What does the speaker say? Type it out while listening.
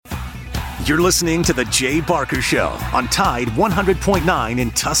You're listening to The Jay Barker Show on Tide 100.9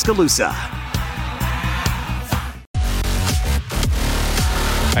 in Tuscaloosa.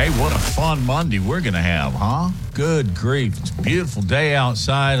 Hey, what a fun Monday we're going to have, huh? Good grief. It's a beautiful day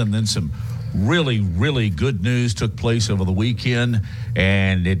outside, and then some really, really good news took place over the weekend,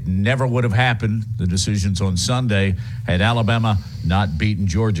 and it never would have happened, the decisions on Sunday, had Alabama not beaten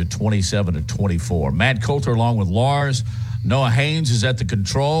Georgia 27-24. Matt Coulter along with Lars. Noah Haynes is at the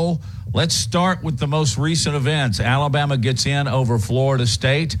control. Let's start with the most recent events. Alabama gets in over Florida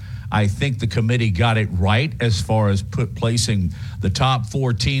State. I think the committee got it right as far as placing the top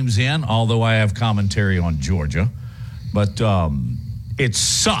four teams in, although I have commentary on Georgia. But it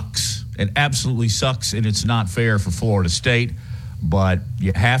sucks. It absolutely sucks, and it's not fair for Florida State. But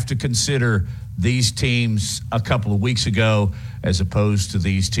you have to consider these teams a couple of weeks ago as opposed to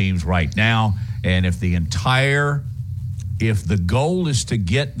these teams right now. And if the goal is to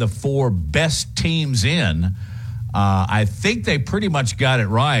get the four best teams in, I think they pretty much got it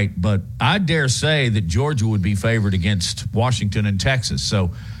right, but I dare say that Georgia would be favored against Washington and Texas.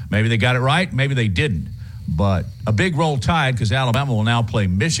 So maybe they got it right, maybe they didn't. But a big Roll Tide because Alabama will now play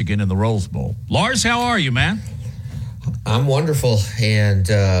Michigan in the Rose Bowl. Lars, how are you, man? I'm wonderful, and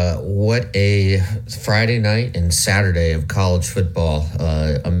what a Friday night and Saturday of college football.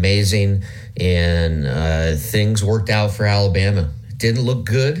 Amazing, and things worked out for Alabama. Didn't look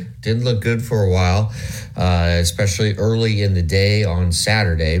good for a while, especially early in the day on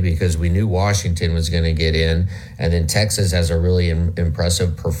Saturday because we knew Washington was going to get in, and then Texas has a really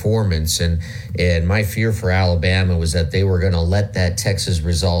impressive performance. And my fear for Alabama was that they were going to let that Texas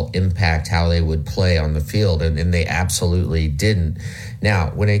result impact how they would play on the field, and they absolutely didn't. Now,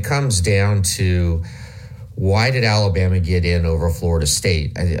 when it comes down to why did Alabama get in over Florida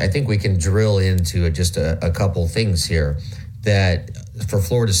State, I think we can drill into just a couple things here. That for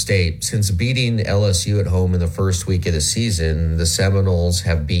Florida State, since beating LSU at home in the first week of the season, the Seminoles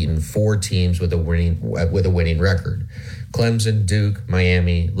have beaten four teams with a winning record: Clemson, Duke,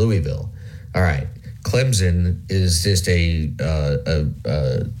 Miami, Louisville. All right, Clemson is just a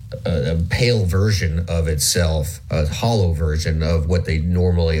pale version of itself, a hollow version of what they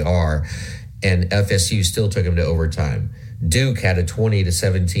normally are, and FSU still took them to overtime. Duke had a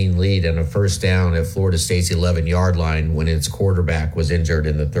 20-17 lead and a first down at Florida State's 11-yard line when its quarterback was injured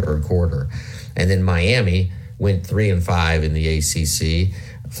in the third quarter. And then Miami went 3-5 in the ACC.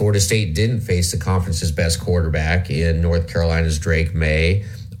 Florida State didn't face the conference's best quarterback in North Carolina's Drake May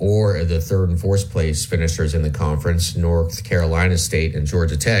or the third and fourth place finishers in the conference, North Carolina State and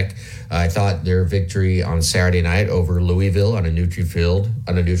Georgia Tech. I thought their victory on Saturday night over Louisville on a neutral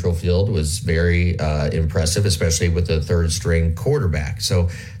field was very impressive, especially with the third string quarterback. So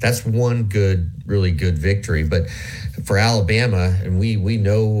that's one really good victory. But for Alabama, and we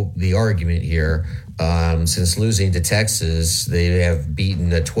know the argument here, since losing to Texas, they have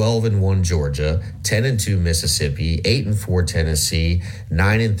beaten a 12-1 Georgia, 10-2 Mississippi, 8-4 Tennessee,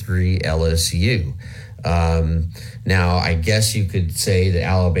 9-3 LSU. Now, I guess you could say that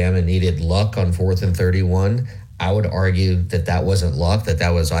Alabama needed luck on 4th and 31. I would argue that wasn't luck, that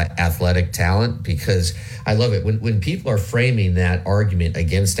was athletic talent, because I love it. When people are framing that argument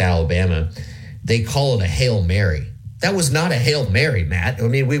against Alabama, they call it a Hail Mary. That was not a Hail Mary, Matt. I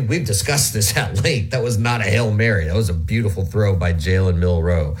mean, we've discussed this at length. That was not a Hail Mary. That was a beautiful throw by Jalen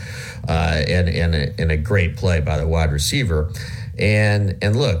Milroe, and a great play by the wide receiver.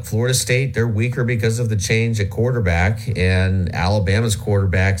 And look, Florida State, they're weaker because of the change at quarterback, and Alabama's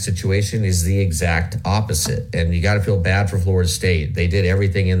quarterback situation is the exact opposite. And you got to feel bad for Florida State. They did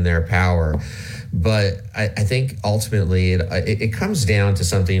everything in their power. But I think ultimately it comes down to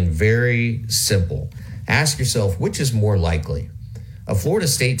something very simple. Ask yourself, which is more likely? A Florida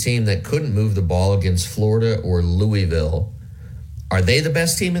State team that couldn't move the ball against Florida or Louisville, are they the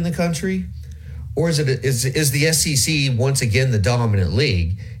best team in the country? Or is the SEC once again the dominant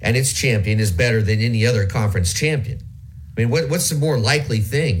league and its champion is better than any other conference champion? I mean, what's the more likely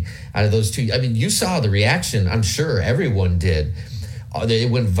thing out of those two? I mean, you saw the reaction. I'm sure everyone did. It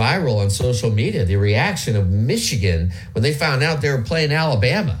went viral on social media, the reaction of Michigan when they found out they were playing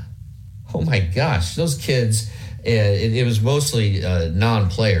Alabama. Oh, my gosh. Those kids, it was mostly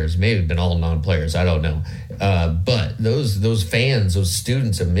non-players. Maybe it's been all non-players. I don't know. But those fans, those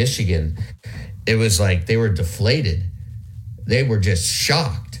students of Michigan, it was like they were deflated. They were just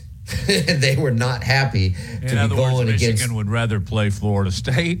shocked. They were not happy to be going against. Michigan would rather play Florida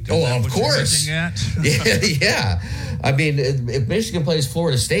State. Oh, of course. Yeah. I mean, if Michigan plays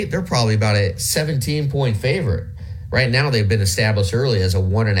Florida State, they're probably about a 17-point favorite. Right now, they've been established early as a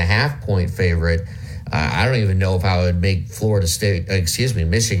 1.5-point favorite. I don't even know if I would make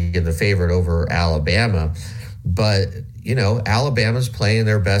Michigan the favorite over Alabama. But, Alabama's playing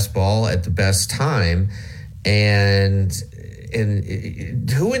their best ball at the best time. And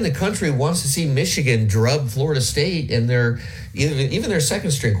who in the country wants to see Michigan drub Florida State and even their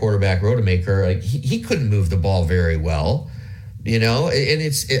second string quarterback, Rodemaker? He couldn't move the ball very well. And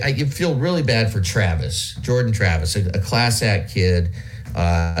I feel really bad for Jordan Travis, a class act kid,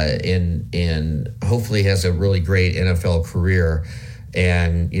 and hopefully has a really great NFL career.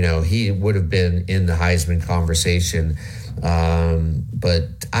 And, he would have been in the Heisman conversation.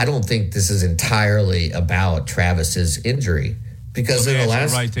 But I don't think this is entirely about Travis's injury, because in the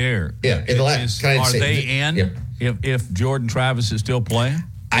last right there, in the last, are they in? Yeah. If Jordan Travis is still playing?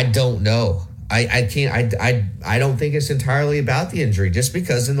 I don't know. I can't. I don't think it's entirely about the injury, just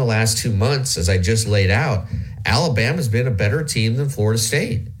because in the last 2 months, as I just laid out, Alabama's been a better team than Florida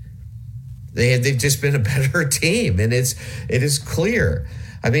State. They've just been a better team, and it is clear.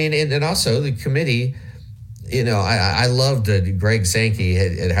 I mean, and also the committee. I loved Greg Sankey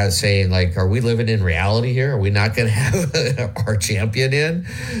had saying, like, are we living in reality here? Are we not going to have our champion in?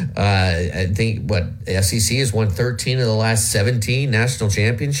 I think SEC has won 13 of the last 17 national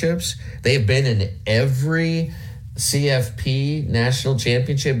championships. They've been in every CFP national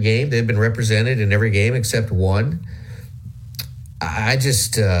championship game. They've been represented in every game except one. I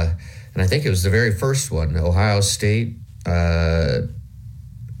just, and I think it was the very first one, Ohio State.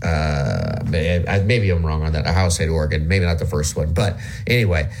 Maybe I'm wrong on that. Ohio State, Oregon, maybe not the first one, but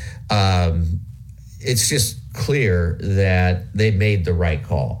anyway, it's just clear that they made the right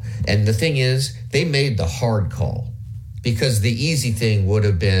call. And the thing is, they made the hard call, because the easy thing would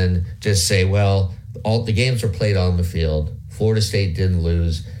have been just say, well, all the games were played on the field. Florida State didn't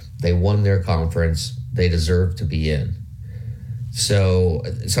lose. They won their conference. They deserve to be in. So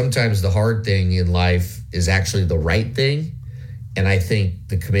sometimes the hard thing in life is actually the right thing. And I think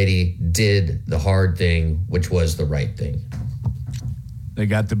the committee did the hard thing, which was the right thing. They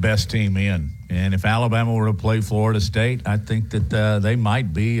got the best team in. And if Alabama were to play Florida State, I think that they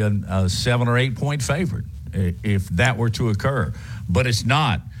might be a 7 or 8 point favorite if that were to occur. But it's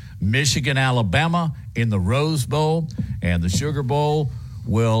not. Michigan, Alabama in the Rose Bowl, and the Sugar Bowl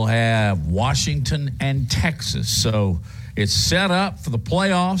will have Washington and Texas. So it's set up for the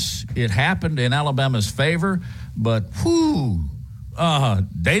playoffs. It happened in Alabama's favor, but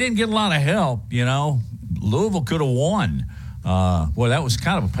they didn't get a lot of help, Louisville could have won. That was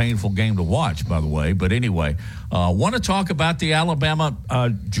kind of a painful game to watch, by the way. But anyway, want to talk about the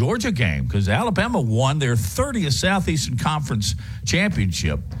Alabama-Georgia game, because Alabama won their 30th Southeastern Conference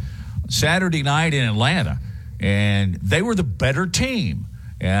championship Saturday night in Atlanta, and they were the better team.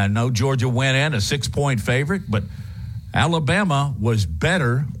 And I know Georgia went in a 6-point favorite, but Alabama was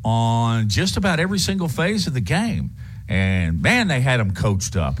better on just about every single phase of the game. And, man, they had them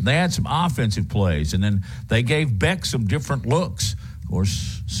coached up. And they had some offensive plays. And then they gave Beck some different looks. Of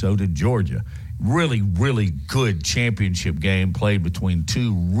course, so did Georgia. Really, really good championship game played between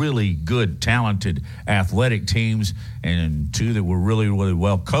two really good, talented, athletic teams, and two that were really, really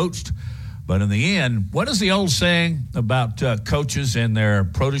well coached. But in the end, what is the old saying about coaches and their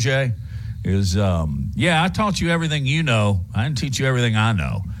protege? Is, I taught you everything you know. I didn't teach you everything I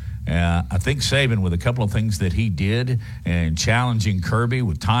know. I think Saban, with a couple of things that he did and challenging Kirby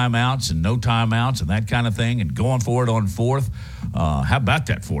with timeouts and no timeouts and that kind of thing and going for it on fourth. How about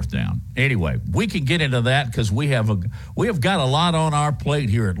that fourth down? Anyway, we can get into that because we have got a lot on our plate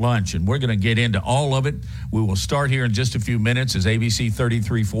here at lunch, and we're going to get into all of it. We will start here in just a few minutes as ABC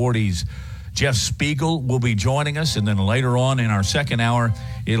 3340's Jeff Spiegel will be joining us, and then later on in our second hour,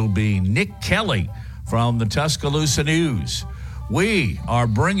 it'll be Nick Kelly from the Tuscaloosa News. We are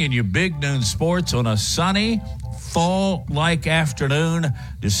bringing you Big Noon Sports on a sunny, fall-like afternoon,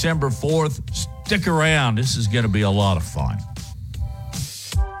 December 4th. Stick around. This is going to be a lot of fun.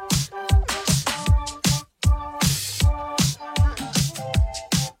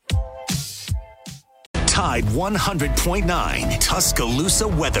 Tide 100.9 Tuscaloosa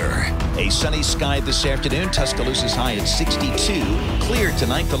weather. A sunny sky this afternoon. Tuscaloosa's high at 62. Clear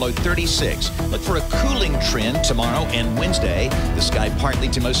tonight, the low 36. Look for a cooling trend tomorrow and Wednesday. The sky partly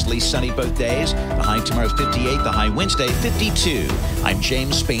to mostly sunny both days. The high tomorrow 58. The high Wednesday 52. I'm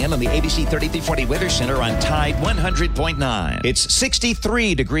James Spann on the ABC 3340 Weather Center on Tide 100.9. It's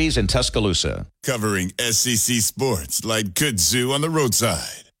 63 degrees in Tuscaloosa. Covering SEC sports like kudzu on the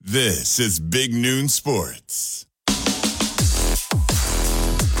roadside. This is Big Noon Sports.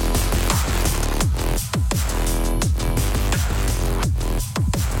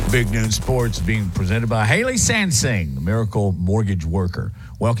 Big Noon Sports being presented by Haley Sansing, the Miracle Mortgage Worker.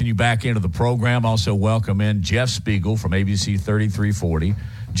 welcome you back into the program. Also welcome in Jeff Spiegel from ABC 3340.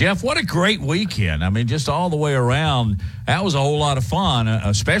 Jeff, what a great weekend. I mean, just all the way around. That was a whole lot of fun,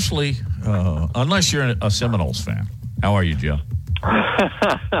 especially unless you're a Seminoles fan. How are you, Jeff?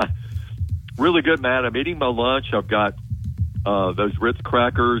 Really good, Matt. I'm eating my lunch. I've got those Ritz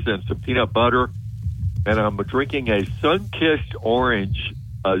crackers and some peanut butter, and I'm drinking a Sun-Kissed Orange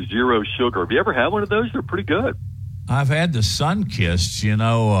zero sugar. Have you ever had one of those? They're pretty good. I've had the Sun-Kissed,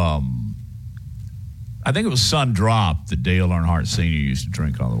 I think it was Sun Drop that Dale Earnhardt Sr. used to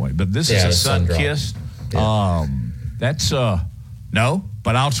drink all the way. But this is a Sun-Kissed. Yeah. That's, no,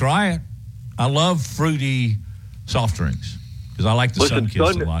 but I'll try it. I love fruity soft drinks because I like the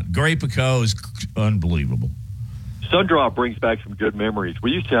Sun-Kissed a lot. Grey Pico is unbelievable. Sun Drop brings back some good memories.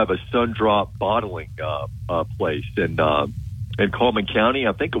 We used to have a Sun Drop bottling place in Coleman County.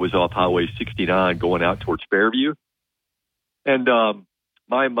 I think it was off Highway 69 going out towards Fairview. And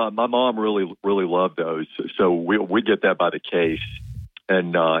my mom really loved those, so we get that by the case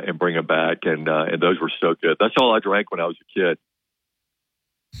and bring them back, and those were so good. That's all I drank when I was a kid.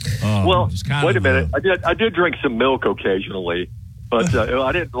 Well, wait a minute, I did drink some milk occasionally, but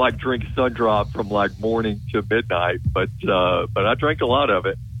I didn't drink Sun Drop from morning to midnight. But I drank a lot of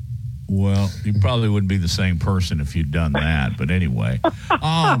it. Well, you probably wouldn't be the same person if you'd done that. But anyway,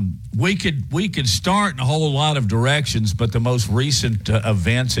 we could start in a whole lot of directions, but the most recent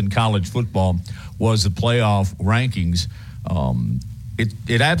events in college football was the playoff rankings.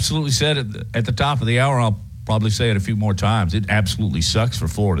 It absolutely said at the top of the hour, I'll probably say it a few more times, it absolutely sucks for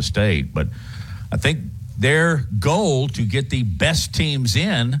Florida State. But I think their goal to get the best teams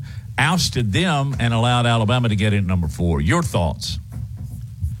in ousted them and allowed Alabama to get in number 4. Your thoughts?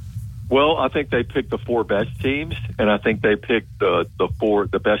 Well, I think they picked the 4 best teams, and I think they picked the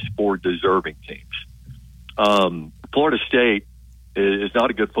best 4 deserving teams. Florida State is not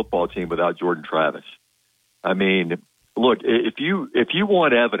a good football team without Jordan Travis. I mean, look, if you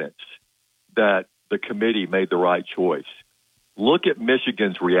want evidence that the committee made the right choice, look at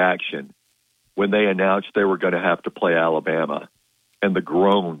Michigan's reaction when they announced they were going to have to play Alabama, and the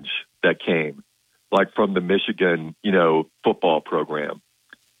groans that came, from the Michigan, football program.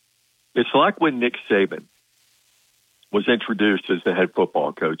 It's like when Nick Saban was introduced as the head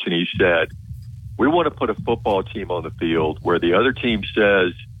football coach, and he said, we want to put a football team on the field where the other team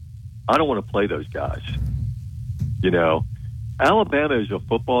says, I don't want to play those guys. Alabama is a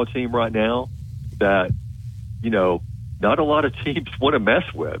football team right now that, not a lot of teams want to mess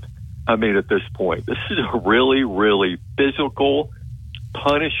with. I mean, at this point, this is a really, really physical,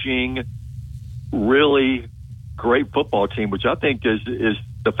 punishing, really great football team, which I think is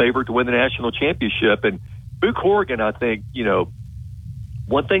the favorite to win the national championship. And Boo Corrigan, I think,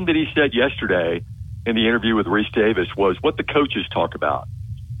 one thing that he said yesterday in the interview with Reese Davis was what the coaches talk about.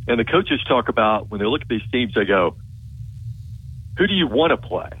 And the coaches talk about, when they look at these teams, they go, who do you want to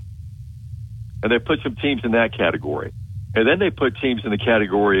play? And they put some teams in that category. And then they put teams in the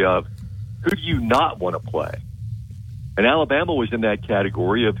category of who do you not want to play? And Alabama was in that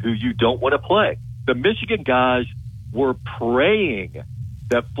category of who you don't want to play. The Michigan guys were praying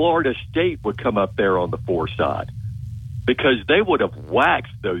that Florida State would come up there on the 4 side because they would have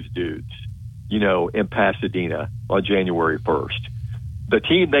waxed those dudes, in Pasadena on January 1st. The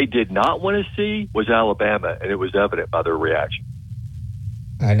team they did not want to see was Alabama, and it was evident by their reaction.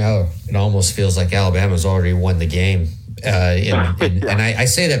 I know. It almost feels like Alabama's already won the game. And I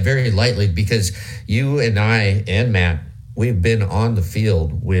say that very lightly because you and I and Matt, we've been on the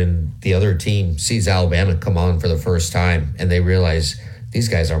field when the other team sees Alabama come on for the first time and they realize these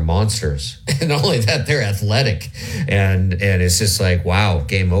guys are monsters. And not only that, they're athletic. And it's just like, wow,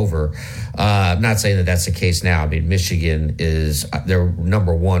 game over. I'm not saying that that's the case now. I mean, Michigan they're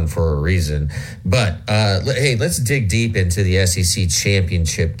number 1 for a reason. But, hey, let's dig deep into the SEC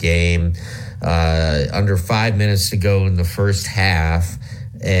championship game. Under 5 minutes to go in the first half,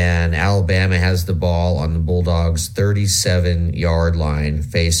 and Alabama has the ball on the Bulldogs' 37-yard line,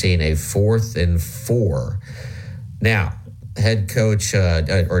 facing a 4th and 4. Now, head coach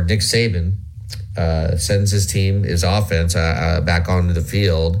or Nick Saban sends his offense back onto the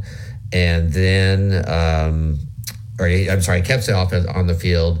field, and then kept the offense on the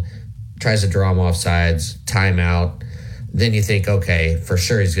field, tries to draw him off sides, timeout. Then you think, okay, for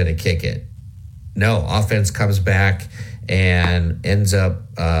sure he's going to kick it. No, offense comes back and ends up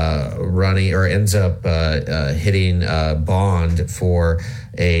hitting Bond for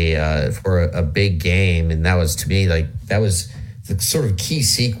a big game, and that was, to me, that was the sort of key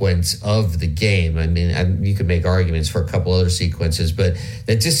sequence of the game. I mean, you could make arguments for a couple other sequences, but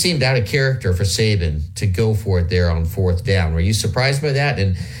that just seemed out of character for Saban to go for it there on fourth down. Were you surprised by that?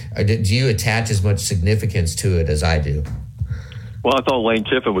 And do you attach as much significance to it as I do? Well, I thought Lane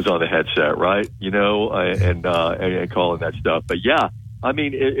Kiffin was on the headset, right? And calling that stuff. But yeah, I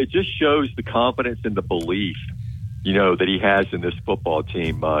mean, it just shows the confidence and the belief, that he has in this football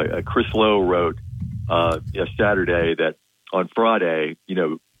team. Chris Lowe wrote Saturday that on Friday,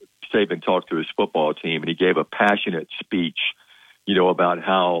 Saban talked to his football team and he gave a passionate speech, about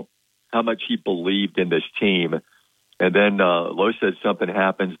how much he believed in this team. And then Lowe said something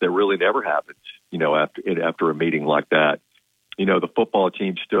happens that really never happens, after a meeting like that. The football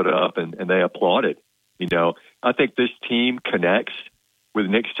team stood up and they applauded. I think this team connects with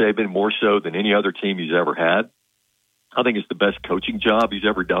Nick Saban more so than any other team he's ever had. I think it's the best coaching job he's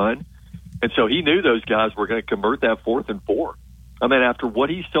ever done. And so he knew those guys were going to convert that 4th and 4. I mean, after what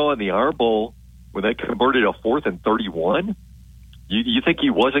he saw in the Iron Bowl when they converted a 4th and 31, you think he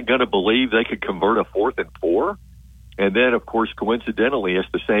wasn't going to believe they could convert a 4th and 4? And then, of course, coincidentally, it's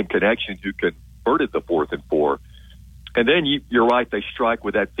the same connection who converted the 4th and 4. And then you're right, they strike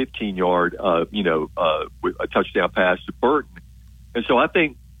with that 15-yard, with a touchdown pass to Burton. And so I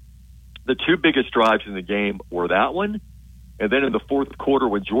think the two biggest drives in the game were that one, and then in the fourth quarter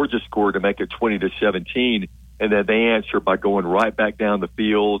when Georgia scored to make it 20-17, and then they answer by going right back down the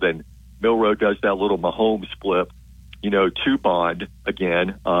field, and Milroe does that little Mahomes flip, to Bond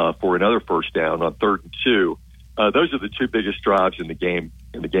again for another first down on 3rd and 2. Those are the two biggest drives in the game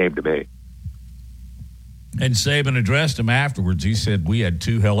to me. And Saban addressed him afterwards. He said we had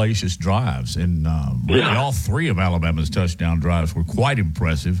two hellacious drives, and really all three of Alabama's touchdown drives were quite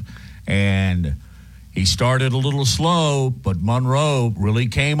impressive. And he started a little slow, but Monroe really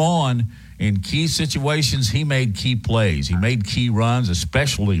came on. In key situations, he made key plays. He made key runs,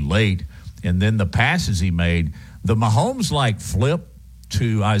 especially late. And then the passes he made, the Mahomes-like flip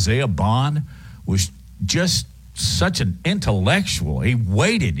to Isaiah Bond was just such an intellectual. He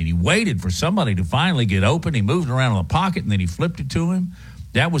waited for somebody to finally get open. He moved around in the pocket, and then he flipped it to him.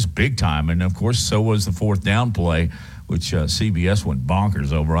 That was big time. And, of course, so was the fourth down play, which CBS went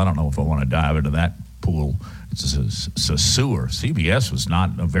bonkers over. I don't know if I want to dive into that pool. It's a sewer. CBS was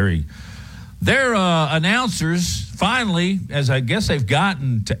not a very – their announcers finally, as I guess they've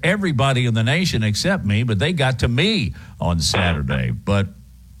gotten to everybody in the nation except me, but they got to me on Saturday. But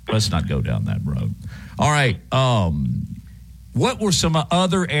let's not go down that road. All right. What were some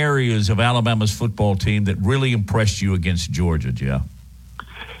other areas of Alabama's football team that really impressed you against Georgia, Jeff?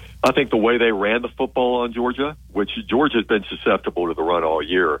 I think the way they ran the football on Georgia, which Georgia's been susceptible to the run all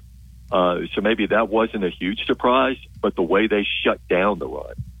year. So maybe that wasn't a huge surprise, but the way they shut down the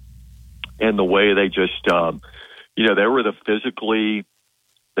run and the way they just, they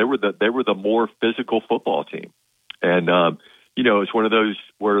were the more physical football team. And, it's one of those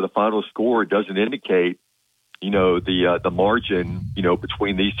where the final score doesn't indicate, the margin,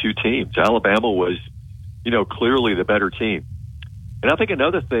 between these two teams. Alabama was, clearly the better team. And I think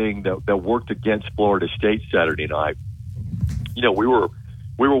another thing that worked against Florida State Saturday night, we were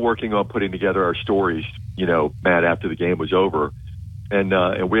working on putting together our stories, Matt, after the game was over. And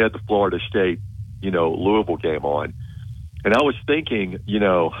we had the Florida State, Louisville game on. And I was thinking,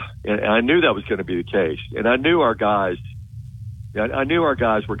 and I knew that was going to be the case. And I knew our guys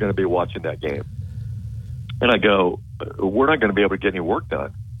were going to be watching that game. And I go, we're not going to be able to get any work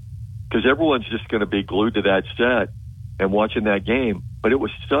done because everyone's just going to be glued to that set and watching that game. But it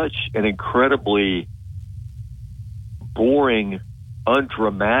was such an incredibly boring,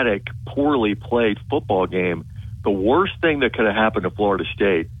 undramatic, poorly played football game. The worst thing that could have happened to Florida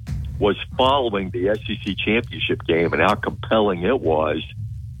State was following the SEC championship game and how compelling it was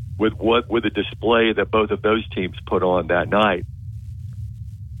with the display that both of those teams put on that night.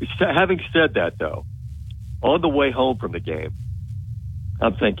 Having said that, though, on the way home from the game,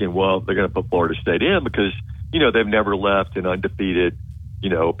 I'm thinking, well, they're going to put Florida State in because, they've never left an undefeated,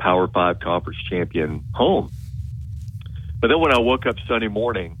 Power 5 conference champion home. But then when I woke up Sunday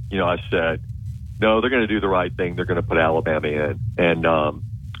morning, I said, no, they're going to do the right thing. They're going to put Alabama in.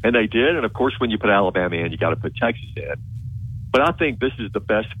 And they did. And, of course, when you put Alabama in, you got to put Texas in. But I think this is the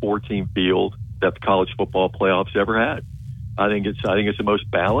best 4-team field that the college football playoffs ever had. I think it's the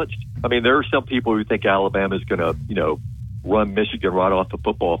most balanced. I mean, there are some people who think Alabama is going to, run Michigan right off the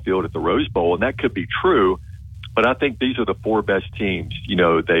football field at the Rose Bowl, and that could be true. But I think these are the four best teams,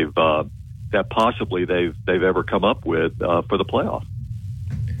 that possibly they've ever come up with for the playoff.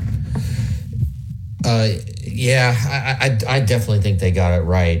 I definitely think they got it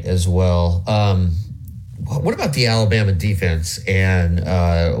right as well. What about the Alabama defense and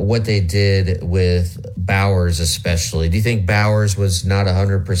what they did with Bowers especially? Do you think Bowers was not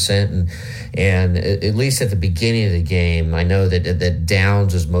 100%? And at least at the beginning of the game, I know that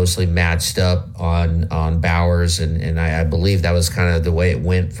Downs was mostly matched up on Bowers, and I believe that was kind of the way it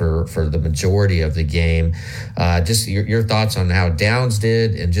went for the majority of the game. Just your thoughts on how Downs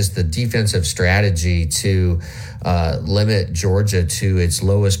did and just the defensive strategy to limit Georgia to its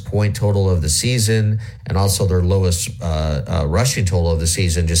lowest point total of the season and also their lowest rushing total of the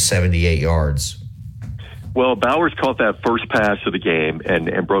season, just 78 yards. Well, Bowers caught that first pass of the game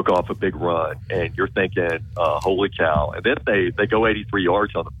and broke off a big run, and you're thinking, holy cow. And then they go 83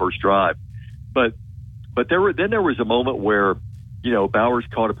 yards on the first drive. But there was a moment where, Bowers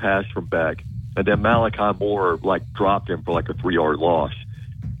caught a pass from Beck, and then Malachi Moore dropped him for a 3-yard loss.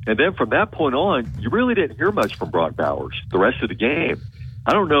 And then from that point on, you really didn't hear much from Brock Bowers the rest of the game.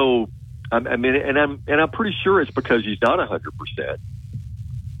 I don't know. I'm pretty sure it's because he's not 100%.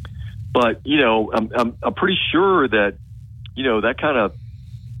 But I'm pretty sure that that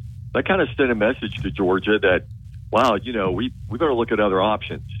kind of sent a message to Georgia that, wow, we better look at other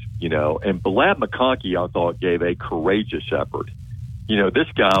options. And Balad McConkey, I thought, gave a courageous effort. This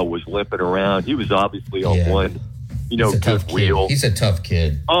guy was limping around. He was obviously on one. Good wheel. He's a tough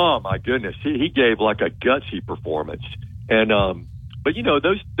kid. Oh my goodness, he gave a gutsy performance, and but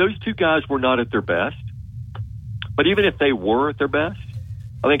those two guys were not at their best. But even if they were at their best,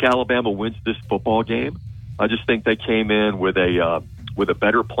 I think Alabama wins this football game. I just think they came in with a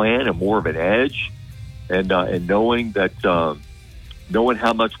better plan and more of an edge, and knowing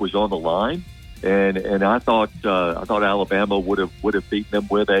how much was on the line, and I thought Alabama would have beaten them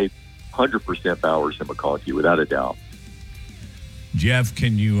with 100% Bowers and McConkey, without a doubt. Jeff,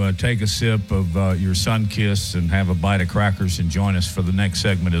 can you take a sip of your Sunkiss and have a bite of crackers and join us for the next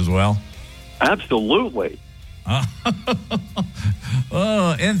segment as well? Absolutely.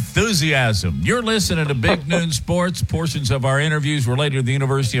 Enthusiasm. You're listening to Big Noon Sports. Portions of our interviews related to the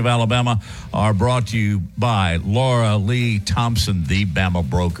University of Alabama are brought to you by Laura Lee Thompson, the Bama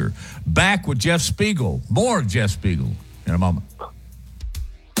Broker. Back with Jeff Spiegel. More of Jeff Spiegel in a moment.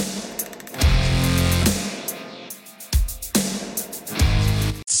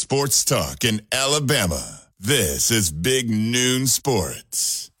 Sports talk in Alabama. This is Big Noon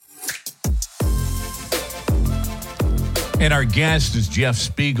Sports. And our guest is Jeff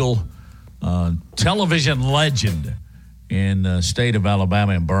Spiegel, television legend in the state of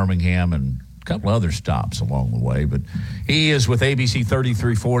Alabama in Birmingham and a couple other stops along the way. But he is with ABC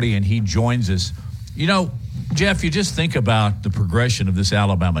 3340, and he joins us. Jeff, you just think about the progression of this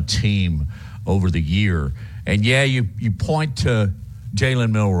Alabama team over the year. And, you point to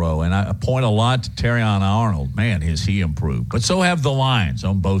Jalen Milroe, and I point a lot to Terrion Arnold. Man, has he improved. But so have the Lions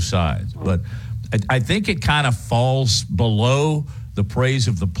on both sides. But I think it kind of falls below the praise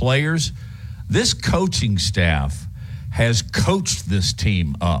of the players. This coaching staff has coached this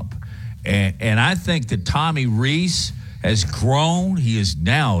team up. And I think that Tommy Rees has grown. He is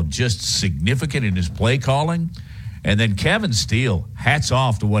now just significant in his play calling. And then Kevin Steele, hats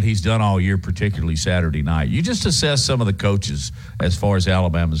off to what he's done all year, particularly Saturday night. You just assess some of the coaches as far as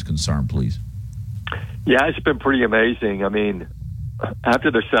Alabama is concerned, please. Yeah, it's been pretty amazing. I mean,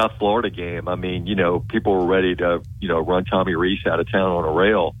 after the South Florida game, people were ready to, run Tommy Rees out of town on a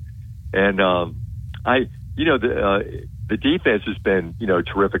rail. And the defense has been,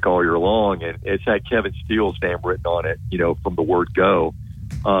 terrific all year long, and it's had Kevin Steele's name written on it, from the word go.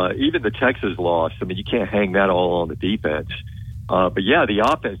 Even the Texas loss, you can't hang that all on the defense. But the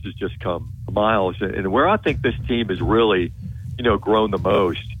offense has just come miles. And where I think this team has really, grown the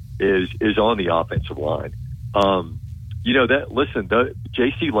most is on the offensive line.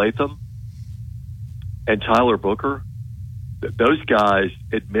 J.C. Latham and Tyler Booker, those guys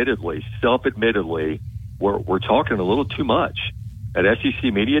self-admittedly, were talking a little too much at SEC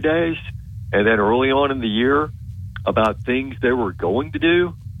Media Days and then early on in the year about things they were going to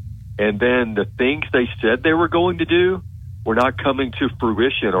do, and then the things they said they were going to do were not coming to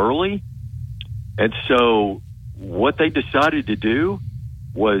fruition early. And so what they decided to do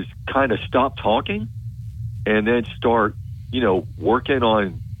was kind of stop talking and then start, working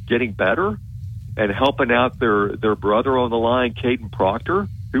on getting better and helping out their brother on the line, Caden Proctor,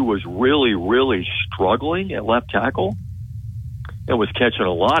 who was really, really struggling at left tackle and was catching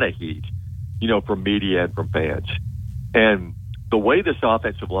a lot of heat, from media and from fans. And the way this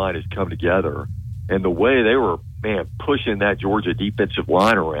offensive line has come together and the way they were, pushing that Georgia defensive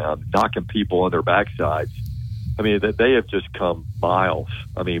line around, knocking people on their backsides, they have just come miles,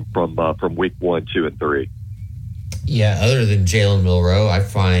 from week 1, 2, and 3. Yeah, other than Jalen Milroe, I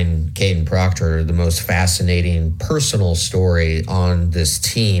find Caden Proctor the most fascinating personal story on this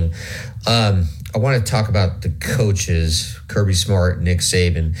team. I want to talk about the coaches, Kirby Smart, Nick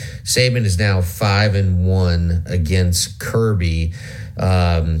Saban. Saban is now 5-1 against Kirby.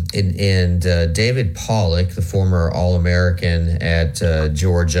 And David Pollock, the former All-American at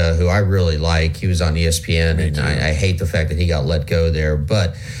Georgia, who I really like. He was on ESPN, and I hate the fact that he got let go there.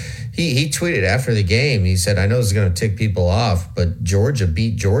 But he tweeted after the game, he said, I know this is going to tick people off, but Georgia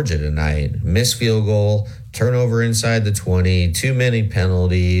beat Georgia tonight. Missed field goal, turnover inside the 20, too many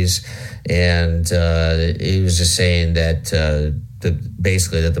penalties. And he was just saying that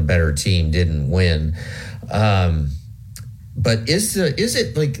basically that the better team didn't win. But is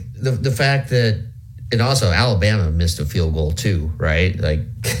it like the fact that, and also Alabama missed a field goal too, right? Like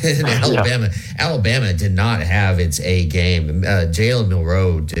Alabama did not have its A game. Jalen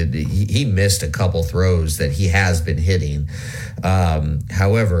Milroe he missed a couple throws that he has been hitting.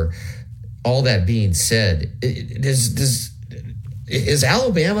 However, all that being said, is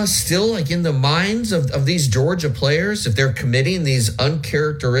Alabama still like in the minds of these Georgia players if they're committing these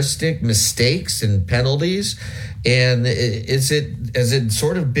uncharacteristic mistakes and penalties? And has it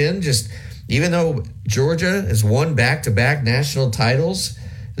sort of been just, even though Georgia has won back-to-back national titles,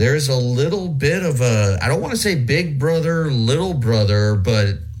 there's a little bit of I don't want to say big brother, little brother,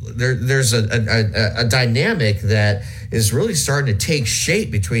 but there's a dynamic that is really starting to take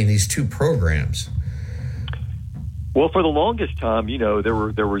shape between these two programs. Well, for the longest time, there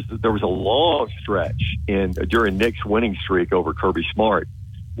was a long stretch during Nick's winning streak over Kirby Smart,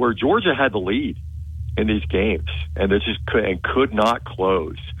 where Georgia had the lead in these games, and this just could not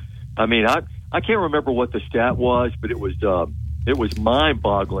close. I mean, I can't remember what the stat was, but it was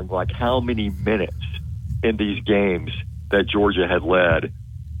mind-boggling, like how many minutes in these games that Georgia had led,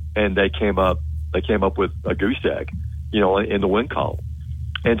 and they came up with a goose egg, in the win column.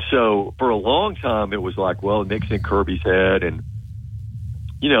 And so for a long time, it was like, well, Nick's in Kirby's head, and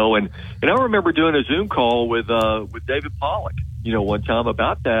I remember doing a Zoom call with David Pollock, one time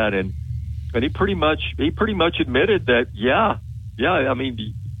about that, and he pretty much admitted that, yeah, I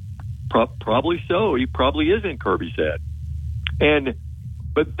mean, probably so. He probably is in Kirby's head.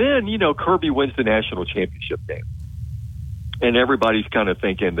 But then, Kirby wins the national championship game. And everybody's kind of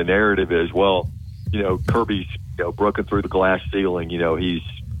thinking the narrative is, well, Kirby's, broken through the glass ceiling. He's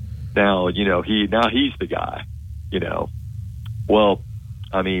now, he's the guy, Well,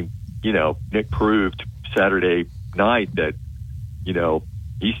 I mean, Nick proved Saturday night that,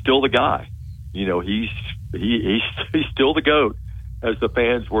 he's still the guy. He's still the GOAT, as the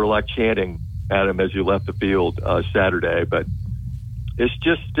fans were like chanting at him as he left the field Saturday. But it's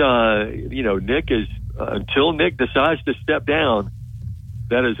just, Nick is, until Nick decides to step down,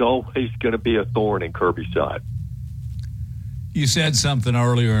 that is always going to be a thorn in Kirby's side. You said something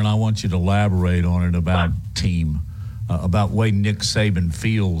earlier, and I want you to elaborate on it about team, about the way Nick Saban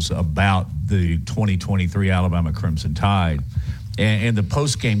feels about the 2023 Alabama Crimson Tide. And the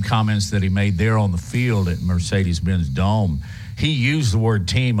post-game comments that he made there on the field at Mercedes-Benz Dome, he used the word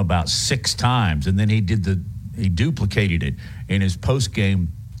team about 6 times, and then he duplicated it in his post-game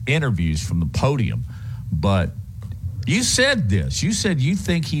interviews from the podium. But you said this. You said you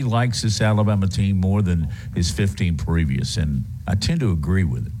think he likes this Alabama team more than his 15 previous, and I tend to agree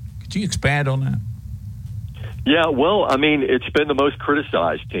with it. Could you expand on that? Yeah, well, I mean, it's been the most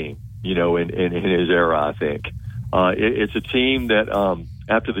criticized team, in his era, I think. It's a team that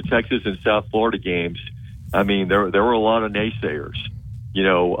after the Texas and South Florida games, I mean, there were a lot of naysayers.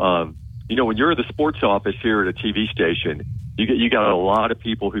 When you're at the sports office here at a TV station, you got a lot of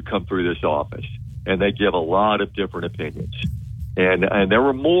people who come through this office, and they give a lot of different opinions. And there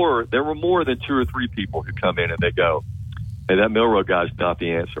were more than 2 or 3 people who come in and they go, "Hey, that Milroe guy's not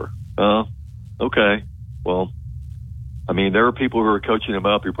the answer." Okay, well, I mean, there are people who are coaching him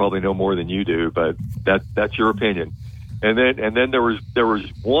up who probably know more than you do, but that's your opinion. And then there was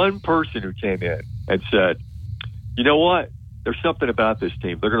one person who came in and said, "You know what? There's something about this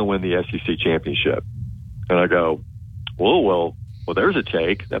team. They're going to win the SEC championship." And I go, well, there's a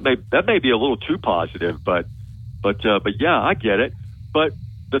take. That may be a little too positive, but yeah, I get it. But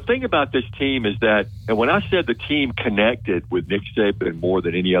the thing about this team is that, and when I said the team connected with Nick Saban more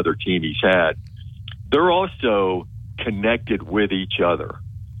than any other team he's had, they're also connected with each other.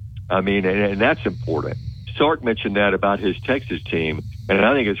 I mean, and that's important. Sark mentioned that about his Texas team, and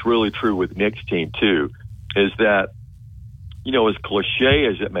I think it's really true with Nick's team too, is that, as cliche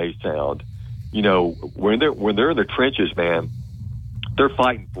as it may sound, when they're in the trenches, man, they're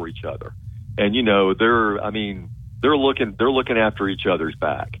fighting for each other. And, they're looking after each other's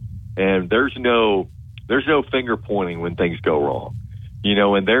back. And there's no There's no finger pointing when things go wrong. You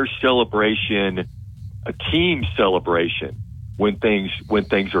know, and there's celebration, a team celebration when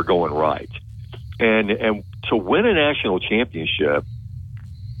things are going right. And to win a national championship,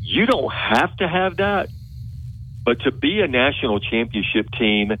 you don't have to have that, but to be a national championship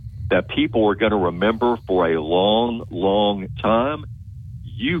team that people are going to remember for a long, long time,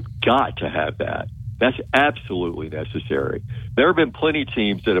 you've got to have that. That's absolutely necessary. There have been plenty of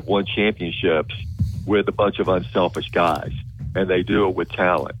teams that have won championships with a bunch of unselfish guys, and they do it with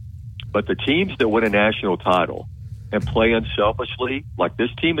talent. But the teams that win a national title and play unselfishly, like this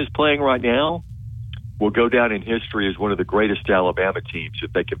team is playing right now, will go down in history as one of the greatest Alabama teams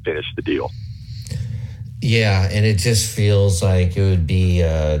if they can finish the deal. Yeah, and it just feels like it would be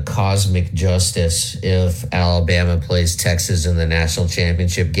cosmic justice if Alabama plays Texas in the national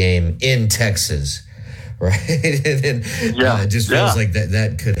championship game in Texas, right? And it just feels like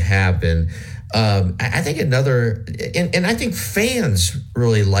that could happen. I think and I think fans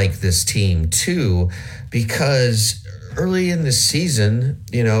really like this team too, because early in the season,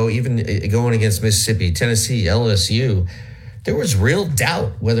 you know, even going against Mississippi, Tennessee, LSU, there was real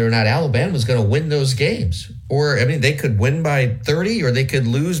doubt whether or not Alabama was going to win those games. Or, I mean, they could win by 30 or they could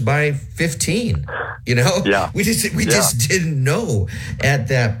lose by 15, you know? Yeah. We just didn't know at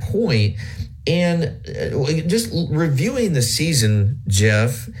that point. And just reviewing the season,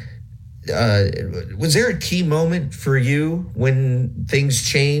 Jeff, was there a key moment for you when things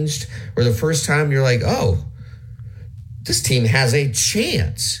changed, or the first time you're like, oh, this team has a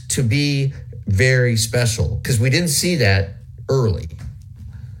chance to be very special? Because we didn't see that early.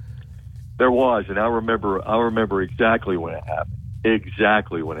 There was, and I remember exactly when it happened.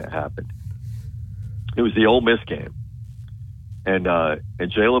 Exactly when it happened. It was the Ole Miss game, and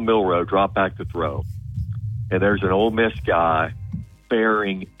Jalen Milroe dropped back to throw, and there's an Ole Miss guy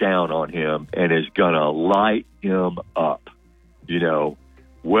bearing down on him and is gonna light him up. You know,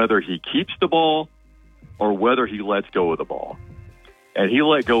 whether he keeps the ball or whether he lets go of the ball. And he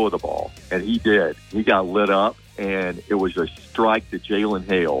let go of the ball, and he did. He got lit up, and it was a strike to Jalen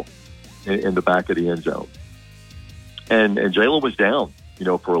Hale in the back of the end zone. And Jalen was down, you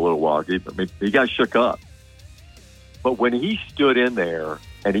know, for a little while. He got shook up. But when he stood in there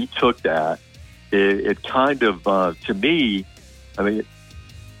and he took that, it kind of, to me, I mean,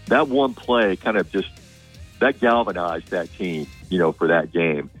 that one play kind of just, that galvanized that team, you know, for that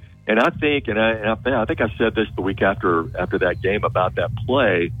game. And I think, I think I said this the week after that game about that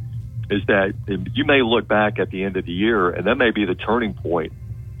play, is that you may look back at the end of the year, and that may be the turning point,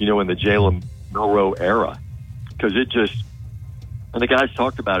 you know, in the Jalen Milroe era, because it just, and the guys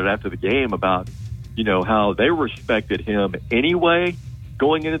talked about it after the game about, you know, how they respected him anyway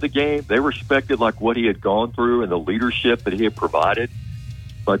going into the game. They respected like what he had gone through and the leadership that he had provided.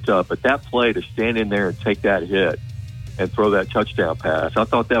 But that play to stand in there and take that hit and throw that touchdown pass, I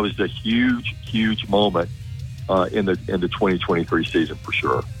thought that was a huge, huge moment in the 2023 season for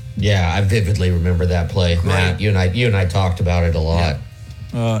sure. Yeah, I vividly remember that play. Great. Matt, you and I talked about it a lot.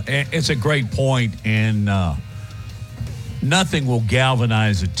 Yeah. It's a great point, and nothing will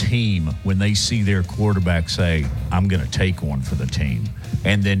galvanize a team when they see their quarterback say, I'm going to take one for the team,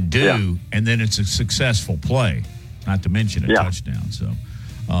 and then and then it's a successful play, not to mention a touchdown. So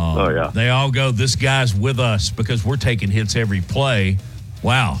they all go, this guy's with us because we're taking hits every play.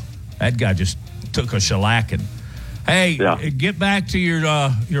 Wow, that guy just took a shellacking. Hey, get back to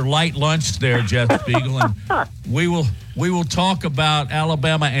your light lunch there, Jeff Spiegel, and we will talk about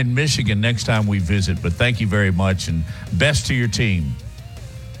Alabama and Michigan next time we visit. But thank you very much, and best to your team.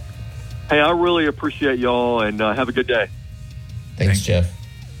 Hey, I really appreciate y'all, and have a good day. Thanks, Jeff.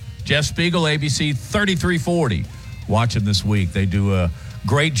 Jeff Spiegel, ABC 3340, watching this week. They do a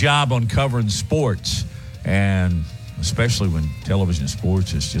great job on covering sports, and especially when television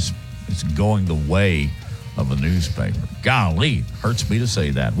sports is it's going the way of a newspaper. Golly, hurts me to say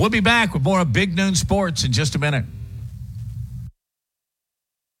that. We'll be back with more of Big Noon Sports in just a minute.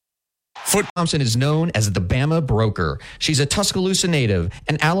 Thompson is known as the Bama Broker. She's a Tuscaloosa native,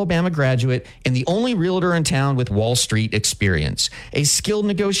 an Alabama graduate, and the only realtor in town with Wall Street experience. A skilled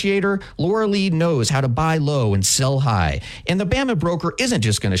negotiator, Laura Lee knows how to buy low and sell high. And the Bama Broker isn't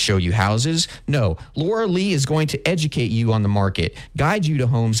just going to show you houses. No, Laura Lee is going to educate you on the market, guide you to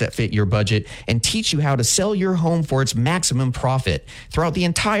homes that fit your budget, and teach you how to sell your home for its maximum profit. Throughout the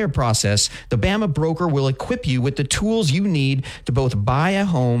entire process, the Bama Broker will equip you with the tools you need to both buy a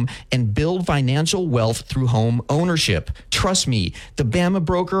home and build financial wealth through home ownership. Trust me, the Bama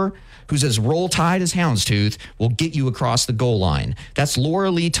Broker who's as roll tide as houndstooth, will get you across the goal line. That's Laura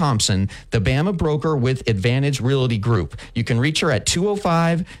Lee Thompson, the Bama broker with Advantage Realty Group. You can reach her at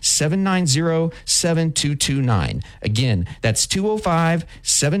 205-790-7229. Again, that's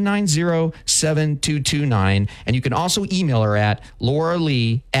 205-790-7229. And you can also email her at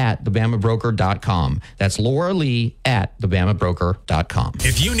lauralee@thebamabroker.com. That's lauralee@thebamabroker.com.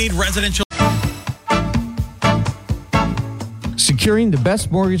 If you need residential... Securing the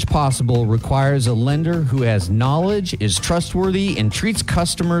best mortgage possible requires a lender who has knowledge, is trustworthy, and treats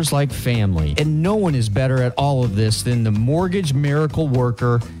customers like family. And no one is better at all of this than the mortgage miracle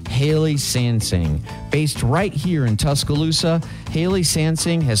worker, Haley Sansing. Based right here in Tuscaloosa, Haley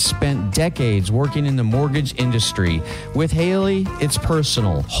Sansing has spent decades working in the mortgage industry. With Haley, it's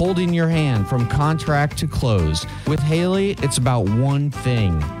personal, holding your hand from contract to close. With Haley, it's about one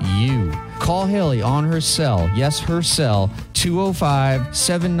thing, you. Call Haley on her cell, yes, her cell,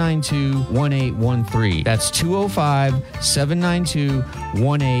 205-792-1813. That's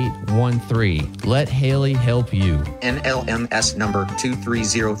 205-792-1813. Let Haley help you. NLMS number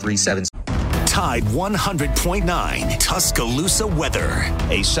 23037. Tide 100.9 Tuscaloosa weather.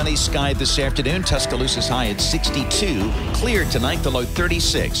 A sunny sky this afternoon. Tuscaloosa's high at 62. Clear tonight, the low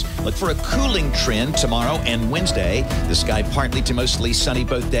 36. Look for a cooling trend tomorrow and Wednesday. The sky partly to mostly sunny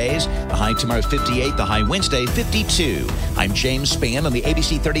both days. The high tomorrow 58. The high Wednesday 52. I'm James Spann on the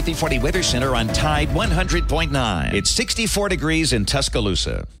ABC 3340 Weather Center on Tide 100.9. It's 64 degrees in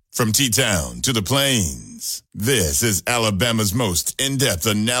Tuscaloosa. From T-Town to the Plains, this is Alabama's most in-depth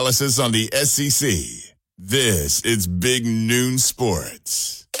analysis on the SEC. This is Big Noon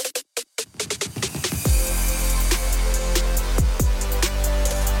Sports.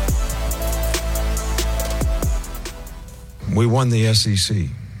 We won the SEC. You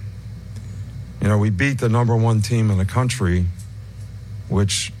know, we beat the number one team in the country,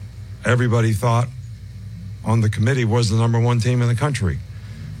 which everybody thought on the committee was the number one team in the country.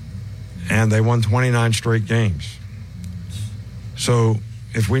 And they won 29 straight games. So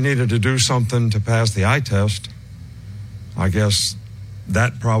if we needed to do something to pass the eye test, I guess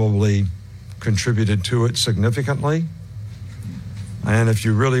that probably contributed to it significantly. And if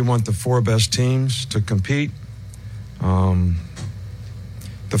you really want the four best teams to compete, the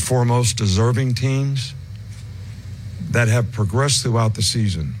four most deserving teams that have progressed throughout the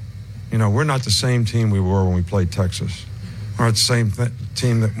season. You know, we're not the same team we were when we played Texas. We're not the same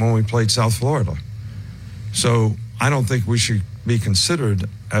team that when we played South Florida. So I don't think we should be considered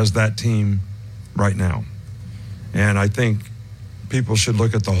as that team right now. And I think people should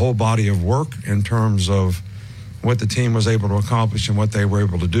look at the whole body of work in terms of what the team was able to accomplish and what they were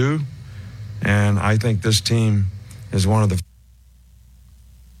able to do. And I think this team is one of the...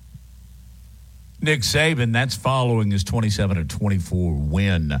 Nick Saban, that's following his 27-24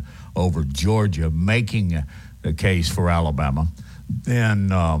 win over Georgia, making the case for Alabama.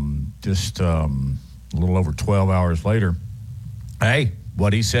 Then just a little over 12 hours later, hey,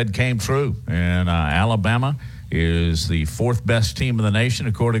 what he said came true. And Alabama is the fourth best team in the nation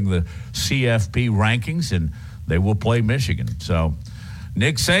according to the CFP rankings, and they will play Michigan. So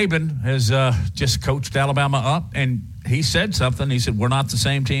Nick Saban has just coached Alabama up, and he said something. He said, we're not the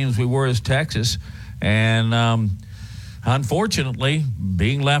same team as we were as Texas. And unfortunately,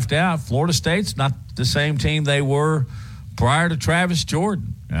 being left out, Florida State's not the same team they were prior to Travis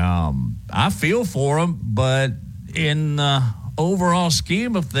Jordan. I feel for them, but in the overall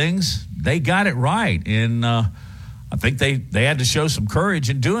scheme of things, they got it right. And I think they had to show some courage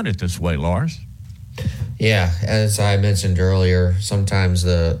in doing it this way, Lars. Yeah, as I mentioned earlier, sometimes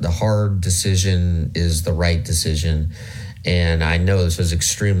the hard decision is the right decision. And I know this was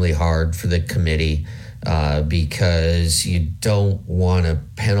extremely hard for the committee because you don't want to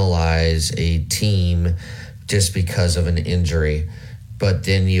penalize a team just because of an injury. But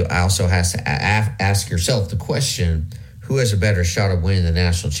then you also have to ask yourself the question, who has a better shot of winning the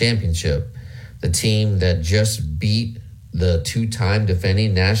national championship? The team that just beat the two-time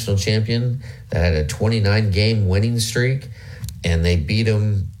defending national champion that had a 29-game winning streak, and they beat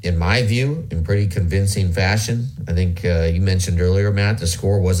them, in my view, in pretty convincing fashion. I think you mentioned earlier, Matt, the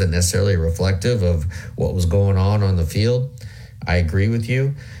score wasn't necessarily reflective of what was going on the field. I agree with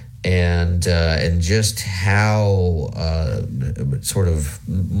you. And just how sort of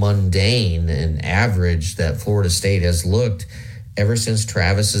mundane and average that Florida State has looked ever since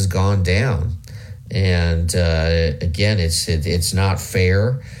Travis has gone down. And again, it's not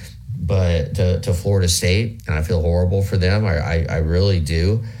fair, but to Florida State, and I feel horrible for them. I really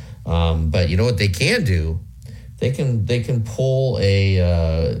do. But you know what they can do? They can pull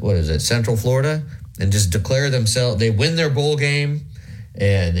a Central Florida, and just declare themselves. They win their bowl game,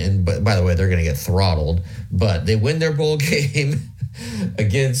 And by the way, they're going to get throttled. But they win their bowl game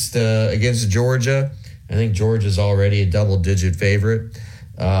against Georgia. I think Georgia's already a double-digit favorite,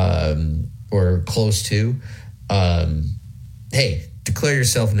 or close to. Hey, declare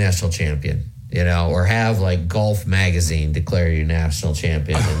yourself national champion, or have like Golf Magazine declare you national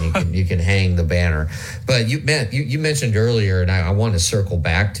champion, and you can hang the banner. But you mentioned earlier, and I want to circle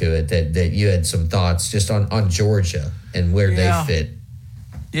back to it, that you had some thoughts just on Georgia and where they fit.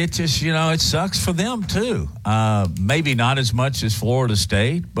 It just, it sucks for them too. Maybe not as much as Florida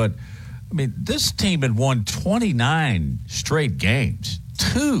State, but I mean, this team had won 29 straight games,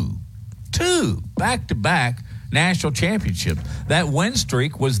 two back-to-back national championships. That win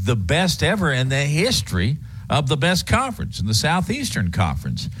streak was the best ever in the history of the best conference, in the Southeastern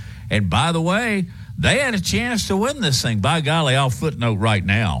Conference. And by the way, they had a chance to win this thing. By golly, I'll footnote right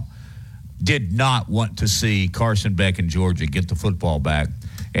now, did not want to see Carson Beck in Georgia get the football back,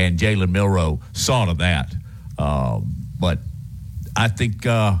 and Jalen Milroe saw to that. But I think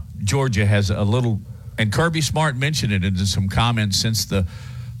Georgia has a little, and Kirby Smart mentioned it in some comments since the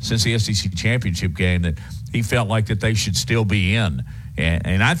SEC championship game, that he felt like that they should still be in.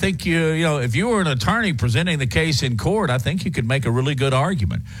 And I think, if you were an attorney presenting the case in court, I think you could make a really good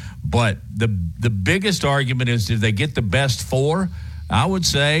argument. But the biggest argument is, did they get the best four? I would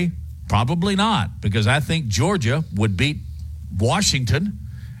say probably not, because I think Georgia would beat Washington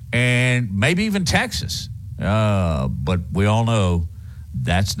and maybe even Texas. But we all know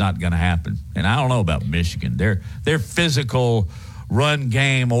that's not going to happen. And I don't know about Michigan. They're physical, run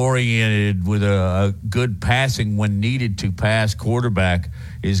game oriented with a good passing when needed to pass quarterback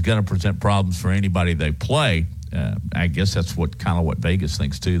is going to present problems for anybody they play. I guess that's what Vegas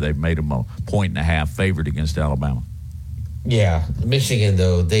thinks too. They've made them a 1.5 favorite against Alabama. Yeah, Michigan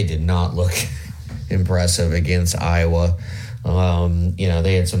though, they did not look impressive against Iowa.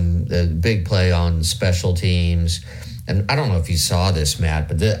 They had some big play on special teams, and I don't know if you saw this, Matt,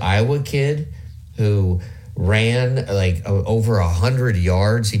 but the Iowa kid who ran like over 100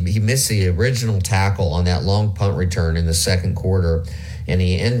 yards. He missed the original tackle on that long punt return in the second quarter, and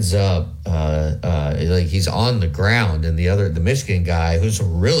he ends up like he's on the ground, and the Michigan guy, who's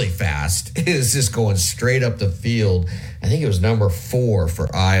really fast, is just going straight up the field. I think it was number 4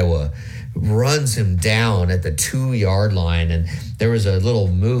 for Iowa, runs him down at the 2-yard line, and there was a little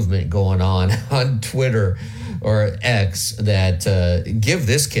movement going on Twitter or X that give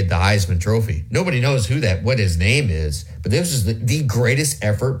this kid the Heisman Trophy. Nobody knows what his name is, but this is the greatest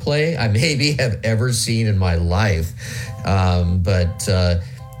effort play I maybe have ever seen in my life.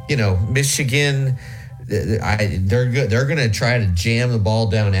 Michigan, they're going to try to jam the ball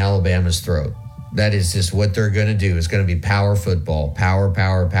down Alabama's throat. That is just what they're going to do. It's going to be power football,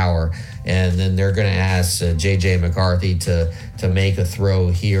 power. And then they're going to ask J.J. McCarthy to make a throw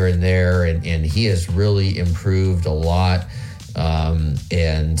here and there. And he has really improved a lot.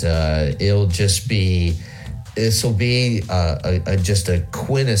 It'll just be – this will be just a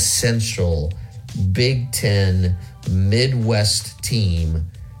quintessential Big Ten Midwest team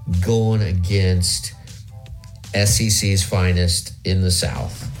going against SEC's finest in the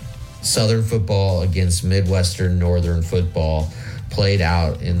South. Southern football against Midwestern Northern football played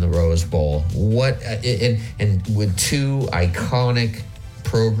out in the Rose Bowl. And with 2 iconic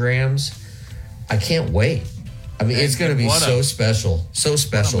programs, I can't wait. I mean, it's going to be so special. So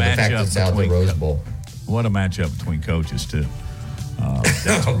special, the fact that it's out in the Rose Bowl. What a matchup between coaches, too.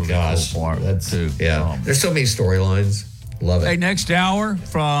 That's a really cool part, too. Yeah. There's so many storylines. Love it. Hey, next hour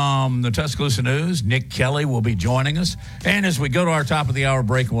from the Tuscaloosa News, Nick Kelly will be joining us. And as we go to our top of the hour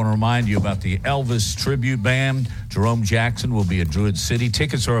break, I want to remind you about the Elvis tribute band. Jerome Jackson will be at Druid City.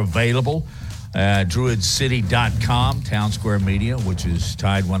 Tickets are available at druidcity.com. Town Square Media, which is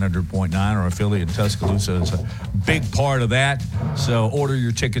Tide 100.9, our affiliate in Tuscaloosa, is a big part of that. So order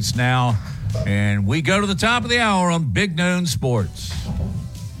your tickets now. And we go to the top of the hour on Big Noon Sports.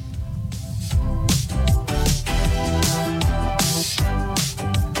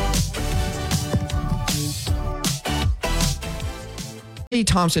 Lee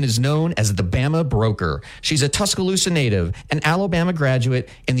Thompson is known as the Bama Broker. She's a Tuscaloosa native, an Alabama graduate,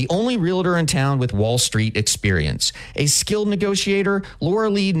 and the only realtor in town with Wall Street experience. A skilled negotiator, Laura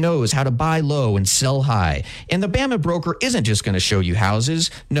Lee knows how to buy low and sell high. And the Bama Broker isn't just going to show you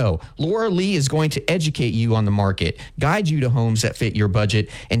houses. No, Laura Lee is going to educate you on the market, guide you to homes that fit your budget,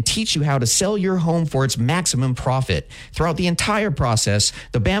 and teach you how to sell your home for its maximum profit. Throughout the entire process,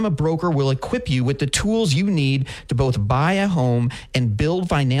 the Bama Broker will equip you with the tools you need to both buy a home and build build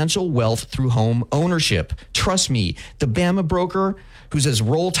financial wealth through home ownership. Trust me, the Bama Broker, who's as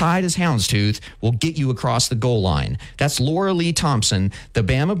roll tide as houndstooth, will get you across the goal line. That's Laura Lee Thompson, the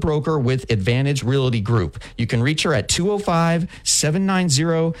Bama Broker with Advantage Realty Group. You can reach her at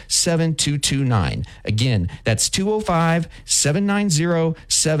 205-790-7229. Again, that's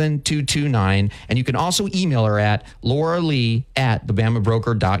 205-790-7229. And you can also email her at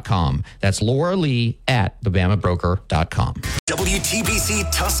lauralee@thebamabroker.com. That's lauralee@thebamabroker.com. WTBC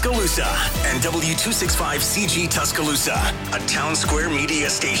Tuscaloosa and W265CG Tuscaloosa, a Town Square media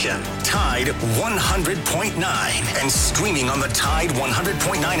station. Tide 100.9 and streaming on the Tide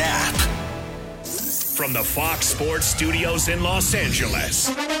 100.9 app. From the Fox Sports Studios in Los Angeles,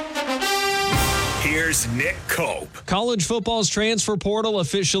 here's Nick Cope. College football's transfer portal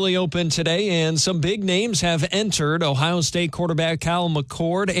officially opened today, and some big names have entered. Ohio State quarterback Kyle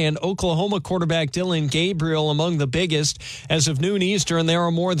McCord and Oklahoma quarterback Dylan Gabriel among the biggest. As of noon Eastern, there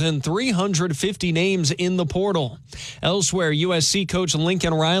are more than 350 names in the portal. Elsewhere, USC coach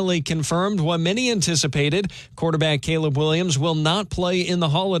Lincoln Riley confirmed what many anticipated. Quarterback Caleb Williams will not play in the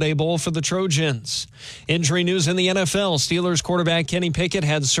Holiday Bowl for the Trojans. Injury news in the NFL. Steelers quarterback Kenny Pickett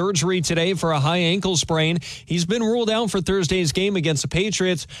had surgery today for a high ankle sprain. He's been ruled out for Thursday's game against the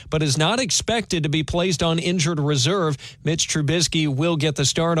Patriots, but is not expected to be placed on injured reserve. Mitch Trubisky will get the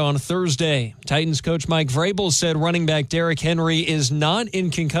start on Thursday. Titans coach Mike Vrabel said running back Derrick Henry is not in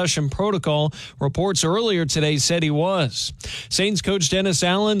concussion protocol. Reports earlier today said he was. Saints coach Dennis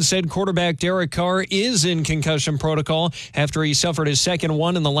Allen said quarterback Derek Carr is in concussion protocol after he suffered his second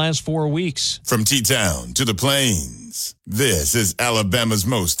one in the last 4 weeks. From T-Town to the Plains, this is Alabama's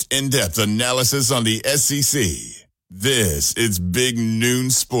most in-depth analysis on the SEC. This is Big Noon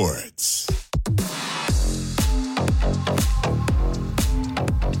Sports.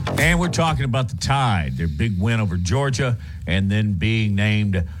 And we're talking about the Tide, their big win over Georgia, and then being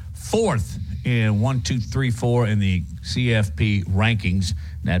named fourth in 1, 2, 3, 4 in the CFP rankings.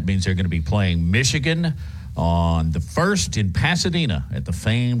 That means they're going to be playing Michigan on the 1st in Pasadena at the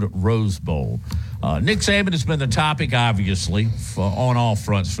famed Rose Bowl. Nick Saban has been the topic, obviously, on all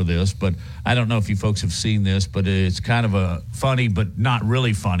fronts for this, but I don't know if you folks have seen this, but it's kind of a funny but not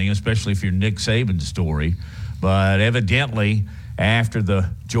really funny, especially if you're Nick Saban's story. But evidently, after the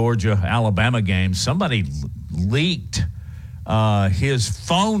Georgia-Alabama game, somebody leaked his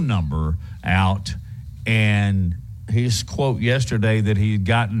phone number out, and his quote yesterday that he had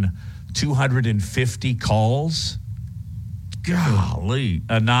gotten 250 calls. Golly,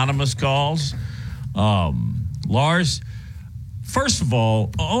 anonymous calls. Lars, first of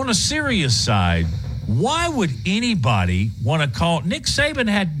all, on a serious side, why would anybody want to call? Nick Saban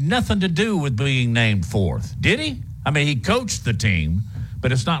had nothing to do with being named fourth, did he? I mean, he coached the team,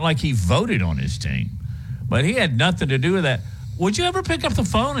 but it's not like he voted on his team. But he had nothing to do with that. Would you ever pick up the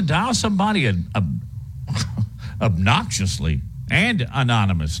phone and dial somebody obnoxiously and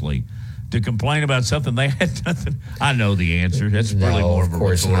anonymously to complain about something they had nothing? I know the answer. That's really more of a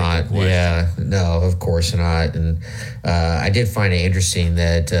rhetorical question. Yeah, no, of course not. And I did find it interesting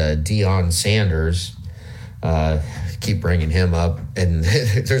that Deion Sanders, keep bringing him up, and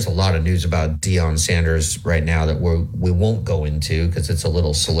there's a lot of news about Deion Sanders right now that we won't go into because it's a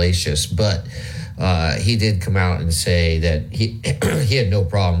little salacious, but he did come out and say that he had no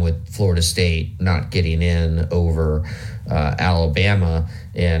problem with Florida State not getting in over Alabama.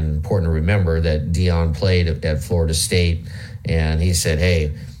 And important to remember that Deion played at Florida State, and he said,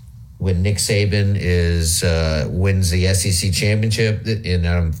 hey, when Nick Saban wins the SEC championship, and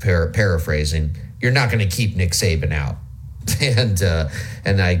I'm paraphrasing, you're not going to keep Nick Saban out.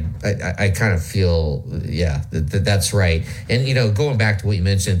 And I kind of feel, that's right. And, going back to what you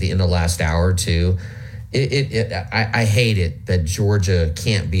mentioned at the end of last hour, too, I hate it that Georgia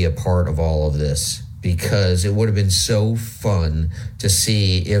can't be a part of all of this, because it would have been so fun to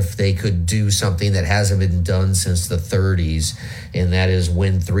see if they could do something that hasn't been done since the 30s, and that is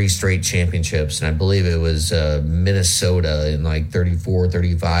win 3 straight championships. And I believe it was Minnesota in like 34,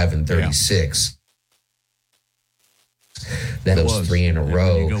 35, and 36. Yeah. That was 3 in a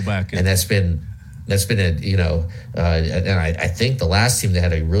row. Go back and that's been and I think the last team that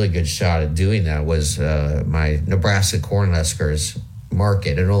had a really good shot at doing that was my Nebraska Cornhuskers.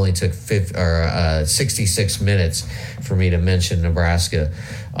 Market. It only took 66 minutes for me to mention Nebraska,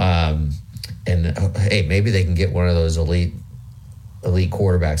 and hey, maybe they can get one of those elite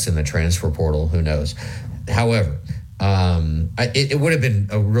quarterbacks in the transfer portal. Who knows? However, it would have been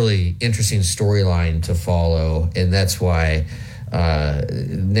a really interesting storyline to follow, and that's why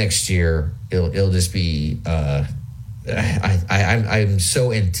next year it'll just be I'm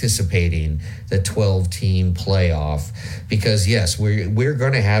so anticipating the 12-team playoff because, yes, we're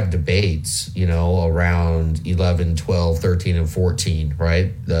going to have debates, around 11, 12, 13, and 14,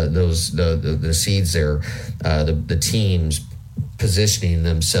 right? The seeds there, the teams positioning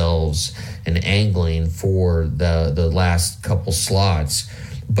themselves and angling for the last couple slots,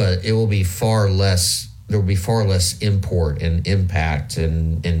 but it will be far less. There will be far less import and impact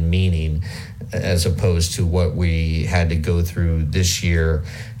and meaning as opposed to what we had to go through this year.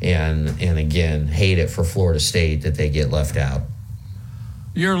 And again, hate it for Florida State that they get left out.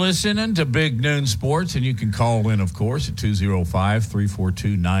 You're listening to Big Noon Sports, and you can call in, of course, at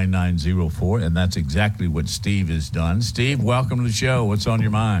 205-342-9904, and that's exactly what Steve has done. Steve, welcome to the show. What's on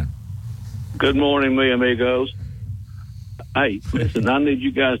your mind? Good morning, mi amigos. Hey, listen, I need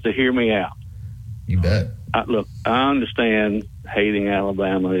you guys to hear me out. You bet. Look, I understand hating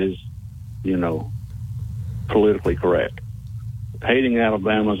Alabama is, politically correct. Hating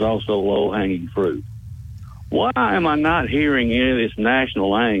Alabama is also low-hanging fruit. Why am I not hearing any of this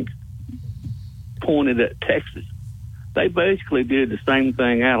national angst pointed at Texas? They basically did the same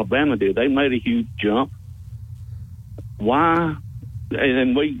thing Alabama did. They made a huge jump. Why?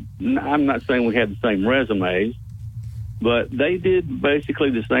 And I'm not saying we had the same resumes, but they did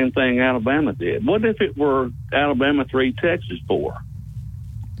basically the same thing Alabama did. What if it were Alabama 3, Texas 4?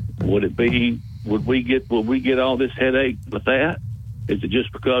 Would we get all this headache with that? Is it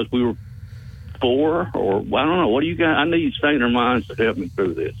just because we were 4, or I don't know? What do you guys? I need saner minds to help me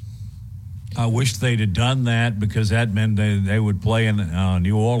through this. I wish they'd have done that because that meant they would play in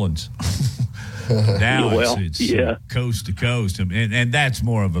New Orleans. Now it's coast to coast, and that's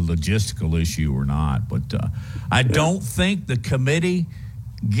more of a logistical issue or not. But I don't think the committee,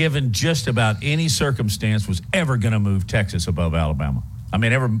 given just about any circumstance, was ever going to move Texas above Alabama.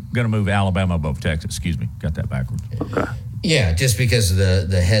 Ever going to move Alabama above Texas. Excuse me, got that backwards. Okay. Yeah, just because of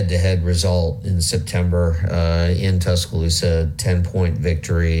the head-to-head result in September in Tuscaloosa, 10-point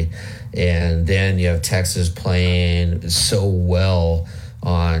victory, and then you have Texas playing so well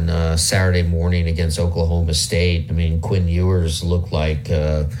on Saturday morning against Oklahoma State. Quinn Ewers looked like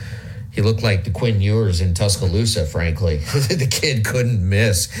the Quinn Ewers in Tuscaloosa, frankly. The kid couldn't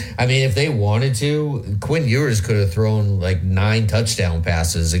miss. If they wanted to, Quinn Ewers could have thrown like 9 touchdown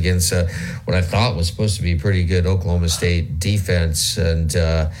passes against what I thought was supposed to be pretty good Oklahoma State defense. And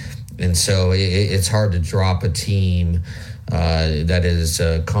so it's hard to drop a team that is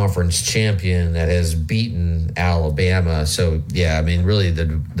a conference champion that has beaten Alabama. So, yeah, really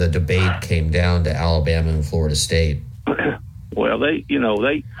the debate came down to Alabama and Florida State. Well,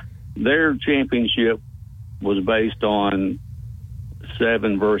 their championship was based on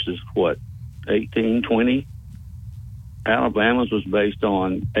 7 versus 18, 20. Alabama's was based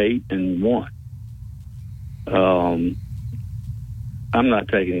on 8 and 1. I'm not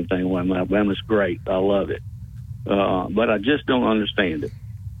taking anything away from Alabama's great. I love it. But I just don't understand it.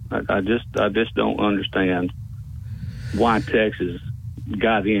 I just don't understand why Texas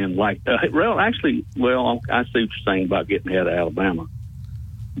got in like that. I see what you're saying about getting ahead of Alabama.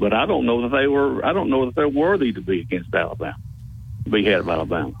 But I don't know that they're worthy to be against Alabama, be ahead of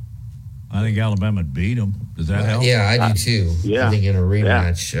Alabama. I think Alabama would beat them. Does that help? Yeah, I do too. Yeah. I think in a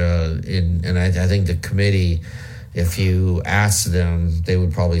rematch, and I think the committee, if you ask them, they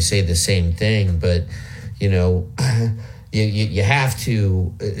would probably say the same thing. But you have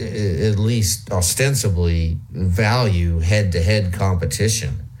to at least ostensibly value head-to-head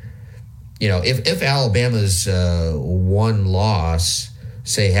competition. If Alabama's one loss,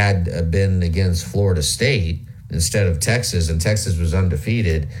 say, had been against Florida State instead of Texas, and Texas was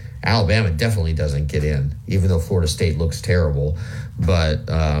undefeated, Alabama definitely doesn't get in, even though Florida State looks terrible. But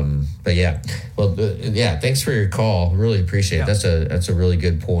yeah. Well, thanks for your call. Really appreciate it. That's a really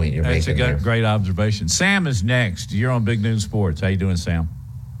good point you're making. That's a great observation. Sam is next. You're on Big Noon Sports. How you doing, Sam?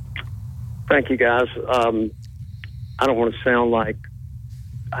 Thank you, guys. I don't want to sound like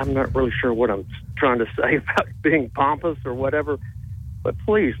I'm not really sure what I'm trying to say about being pompous or whatever. But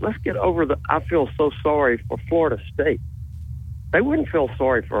please, let's get over I feel so sorry for Florida State. They wouldn't feel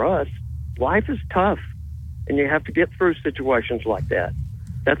sorry for us. Life is tough, and you have to get through situations like that.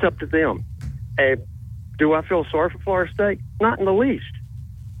 That's up to them. Do I feel sorry for Florida State? Not in the least.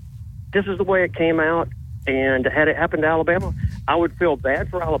 This is the way it came out, and had it happened to Alabama, I would feel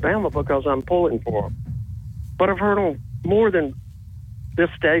bad for Alabama because I'm pulling for them. But I've heard on more than this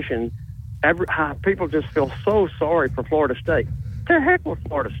station, people just feel so sorry for Florida State. To heck with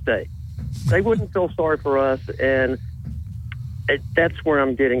Florida State. They wouldn't feel sorry for us, and that's where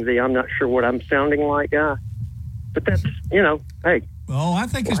I'm getting I'm not sure what I'm sounding like, but that's, hey. Well, I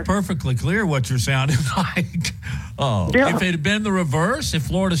think it's perfectly clear what you're sounding like. If it had been the reverse, if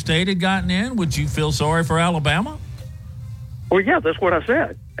Florida State had gotten in, would you feel sorry for Alabama? Well, yeah, that's what I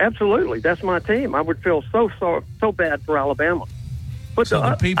said. Absolutely. That's my team. I would feel so bad for Alabama. But so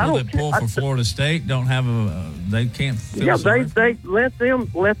the people that pull for Florida State don't have they can't feel sorry? They let them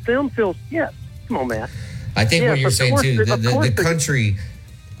feel, yes. Come on, Matt. I think what you're saying, too, the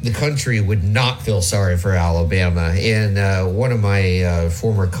country would not feel sorry for Alabama. And one of my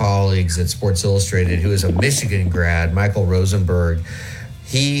former colleagues at Sports Illustrated, who is a Michigan grad, Michael Rosenberg,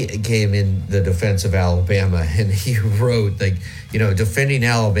 he came in the defense of Alabama, and he wrote, defending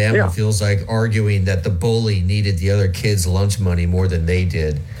Alabama feels like arguing that the bully needed the other kids' lunch money more than they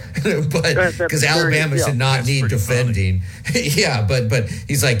did. But because Alabama should not need defending. But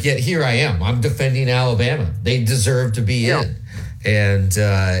he's like, here I am. I'm defending Alabama. They deserve to be in. And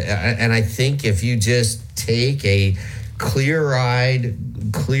I think if you just take a clear-eyed,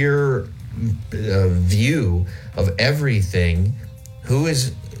 clear view of everything,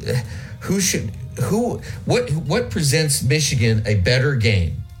 what presents Michigan a better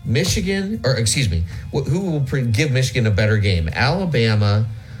game? Who will give Michigan a better game? Alabama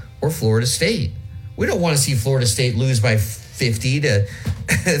or Florida State? We don't want to see Florida State lose by 50 to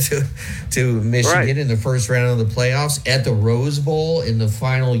Michigan in the first round of the playoffs at the Rose Bowl in the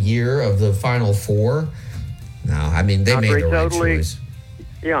final year of the Final Four. No, I mean, they made the right choice.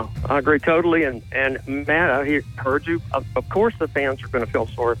 Yeah, I agree totally. And Matt, I heard you. Of course the fans are going to feel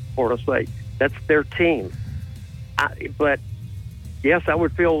sorry for Florida State. That's their team. But, yes, I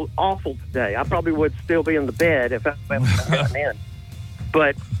would feel awful today. I probably would still be in the bed if I got in.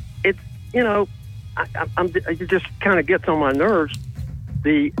 But it's, it just kind of gets on my nerves.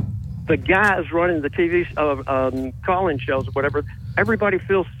 The guys running the TV call-in shows or whatever, everybody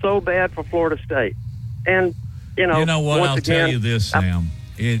feels so bad for Florida State. And, you know what? I'll tell you this, Sam.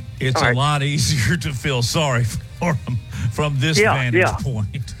 It's a lot easier to feel sorry for them from this vantage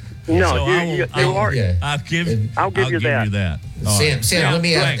point. No, I'll give you that. Sam, let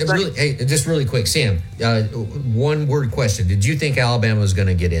me ask just really quick. Sam, one word question. Did you think Alabama was going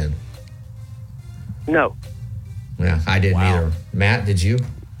to get in? No. Yeah, I didn't either. Matt, did you?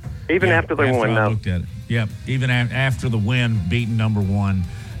 Even after they won, no. I looked at it. Yep. Even after the win, beating number one,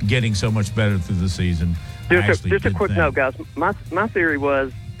 getting so much better through the season. Just a quick note, guys. My theory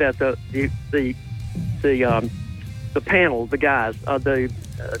was that the panel, the guys, I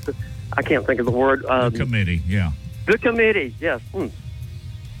can't think of the word. The committee, yeah. The committee, yes.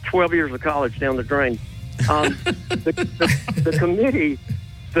 12 years of college down the drain.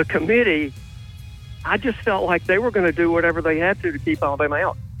 The committee, I just felt like they were going to do whatever they had to keep Alabama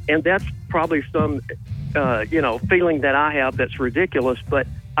out. And that's probably some, feeling that I have that's ridiculous, but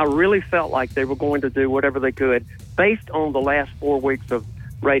I really felt like they were going to do whatever they could based on the last 4 weeks of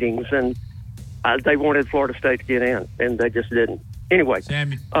ratings, and they wanted Florida State to get in, and they just didn't. Anyway,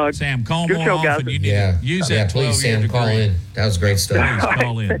 Sam, call good more show, often. Guys. You need to use that. Please, Sam, call in. That was great stuff. Please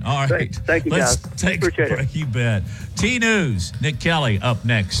call in. All right. Thank you, Let's guys. take a break. You bet. T-News, Nick Kelly up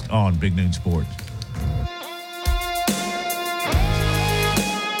next on Big Noon Sports.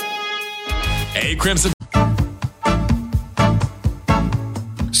 Hey, Crimson.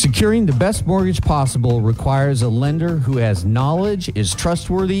 Securing the best mortgage possible requires a lender who has knowledge, is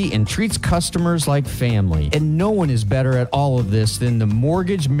trustworthy, and treats customers like family. And no one is better at all of this than the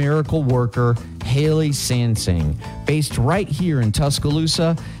mortgage miracle worker, Haley Sansing. Based right here in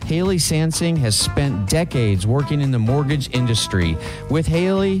Tuscaloosa, Haley Sansing has spent decades working in the mortgage industry. With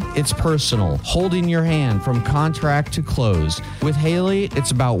Haley, it's personal, holding your hand from contract to close. With Haley, it's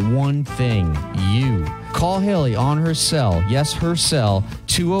about one thing, you. Call Haley on her cell, yes, her cell,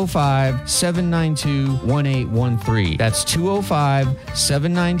 205-792-1813. That's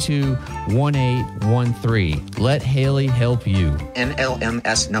 205-792-1813. Let Haley help you.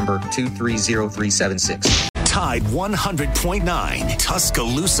 NLMS number 230376. Tide 100.9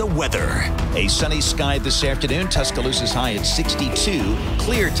 Tuscaloosa weather. A sunny sky this afternoon. Tuscaloosa's high at 62.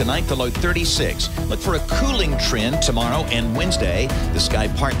 Clear tonight, the low 36. Look for a cooling trend tomorrow and Wednesday. The sky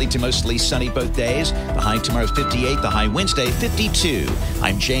partly to mostly sunny both days. The high tomorrow 58. The high Wednesday 52.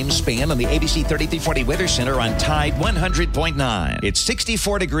 I'm James Spann on the ABC 3340 Weather Center on Tide 100.9. It's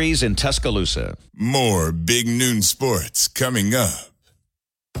 64 degrees in Tuscaloosa. More Big Noon Sports coming up.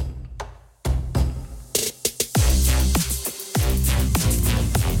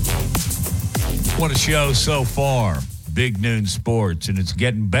 What a show so far. Big Noon Sports, and it's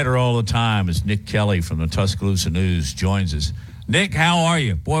getting better all the time as Nick Kelly from the Tuscaloosa News joins us. Nick, how are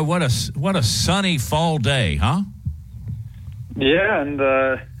you? Boy, what a sunny fall day, huh? Yeah, and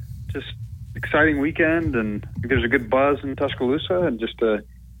just exciting weekend, and there's a good buzz in Tuscaloosa, and just a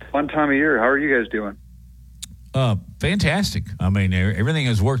fun time of year. How are you guys doing? Fantastic. I mean, everything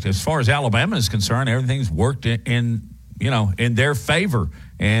has worked as far as Alabama is concerned. Everything's worked in their favor,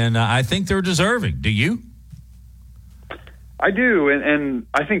 and I think they're deserving. Do you? I do, and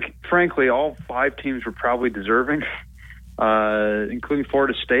I think, frankly, all 5 teams were probably deserving, including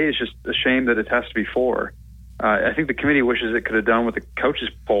Florida State. It's just a shame that it has to be 4. I think the committee wishes it could have done what the coaches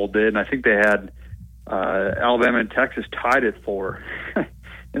poll did, and I think they had Alabama and Texas tied at 4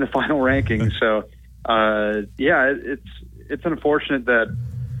 in the final ranking. So, it's unfortunate that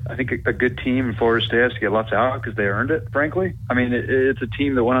I think a good team in Florida State has to get left out because they earned it, frankly. I mean, it's a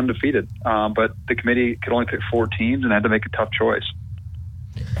team that went undefeated, but the committee could only pick 4 teams and had to make a tough choice.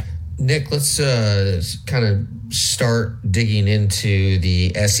 Nick, let's kind of start digging into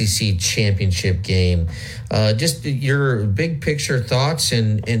the SEC championship game. Just your big picture thoughts,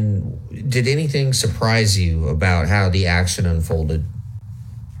 and did anything surprise you about how the action unfolded?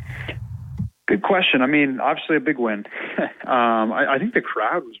 Good question. I mean, obviously a big win. I think the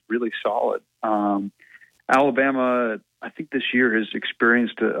crowd was really solid. Alabama, I think this year has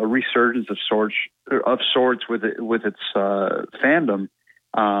experienced a resurgence of sorts with its fandom.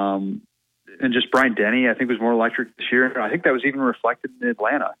 And just Bryant Denny, I think, was more electric this year. I think that was even reflected in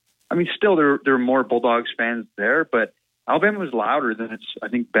Atlanta. I mean, still there are more Bulldogs fans there, but Alabama was louder than it's, I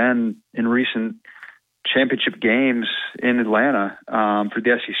think, been in recent championship games in Atlanta for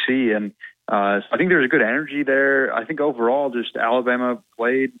the SEC. And so I think there was a good energy there. I think overall, just Alabama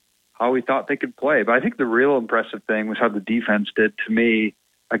played how we thought they could play. But I think the real impressive thing was how the defense did, to me,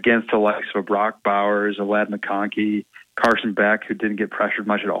 against the likes of Brock Bowers, Ladd McConkey, Carson Beck, who didn't get pressured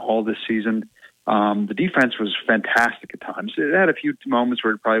much at all this season. The defense was fantastic at times. It had a few moments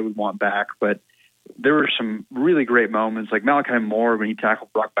where it probably would want back, but there were some really great moments, like Malachi Moore when he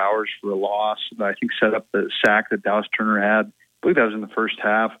tackled Brock Bowers for a loss that I think set up the sack that Dallas Turner had. I believe that was in the first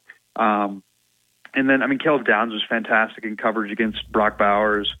half. And then, I mean, Caleb Downs was fantastic in coverage against Brock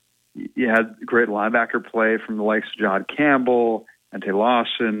Bowers. You had great linebacker play from the likes of John Campbell, Ante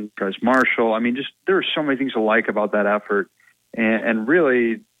Lawson, Bryce Marshall. I mean, just there are so many things to like about that effort, and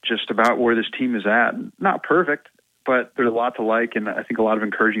really just about where this team is at. Not perfect, but there's a lot to like, and I think a lot of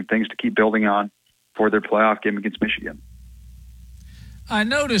encouraging things to keep building on for their playoff game against Michigan. I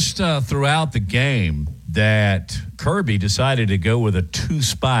noticed throughout the game that Kirby decided to go with a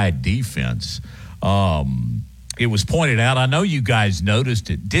 2-spy defense. It was pointed out. I know you guys noticed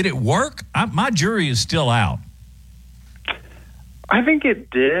it. Did it work? My jury is still out. I think it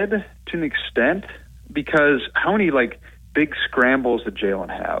did to an extent, because how many big scrambles did Jalen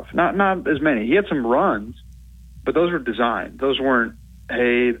have? Not as many. He had some runs, but those were designed. Those weren't,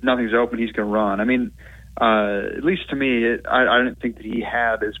 hey, nothing's open, he's going to run. I mean, at least to me, I didn't think that he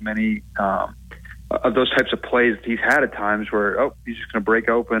had as many of those types of plays that he's had at times where, he's just going to break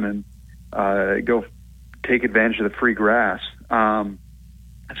open and go take advantage of the free grass.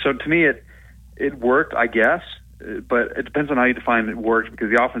 So to me, it worked, I guess, but it depends on how you define it worked, because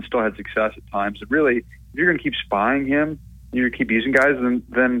the offense still had success at times. And really, if you're going to keep spying him, you're going to keep using guys,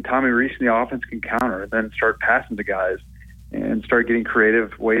 then Tommy Rees and the offense can counter and then start passing to guys and start getting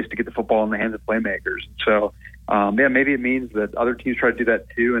creative ways to get the football in the hands of playmakers. So, maybe it means that other teams try to do that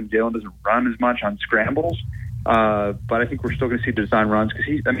too, and Jalen doesn't run as much on scrambles. But I think we're still going to see design runs, because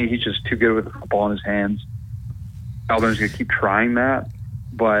he's just too good with the football in his hands. Alabama's going to keep trying that.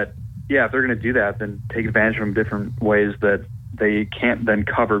 But, yeah, if they're going to do that, then take advantage of them different ways that they can't then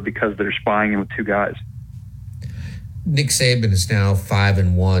cover because they're spying him with 2 guys. Nick Saban is now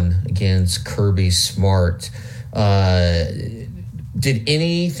 5-1 against Kirby Smart. Did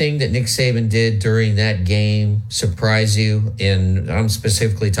anything that Nick Saban did during that game surprise you? And I'm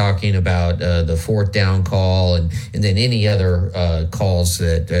specifically talking about the 4th down call and then any other calls,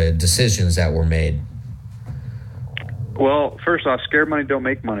 decisions that were made. Well, first off, scared money don't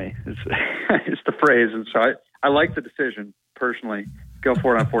make money. It's the phrase. And so I like the decision, personally. Go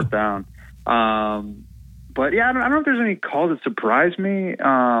for it on 4th down. But, yeah, I don't know if there's any calls that surprised me.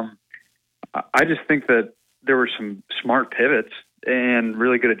 I just think that there were some smart pivots and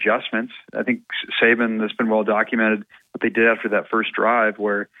really good adjustments. I think Saban, that's been well documented, what they did after that first drive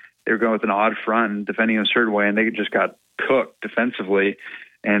where they were going with an odd front and defending in a certain way, and they just got cooked defensively.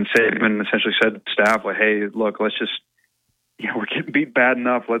 And Saban essentially said to staff, hey, look, let's just, we're getting beat bad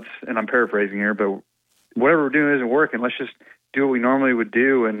enough. And I'm paraphrasing here, but whatever we're doing isn't working. Let's just do what we normally would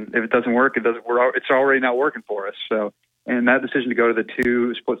do. And if it doesn't work, it's already not working for us. So, and that decision to go to the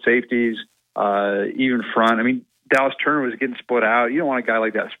 2 split safeties, even front. Dallas Turner was getting split out. You don't want a guy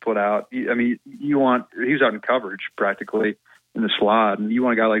like that split out. He was out in coverage practically in the slot, and you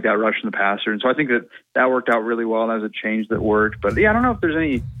want a guy like that rushing the passer. And so I think that worked out really well. That was a change that worked. But, yeah, I don't know if there's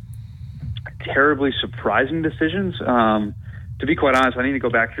any terribly surprising decisions. To be quite honest, I need to go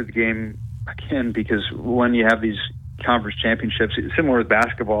back through the game again, because when you have these conference championships, similar with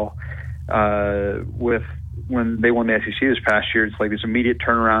basketball, with when they won the SEC this past year, it's like this immediate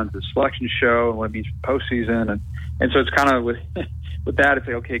turnaround to the selection show and what it means for postseason. And so it's kind of with that, it's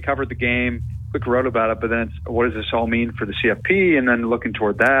like, okay, covered the game, quick wrote about it, but then it's, what does this all mean for the CFP? And then looking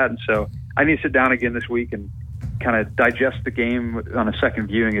toward that. And so I need to sit down again this week and kind of digest the game on a second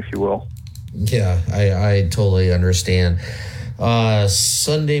viewing, if you will. Yeah, I totally understand.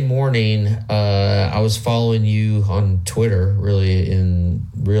 Sunday morning, I was following you on Twitter, really in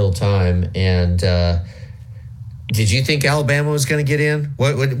real time, and did you think Alabama was going to get in?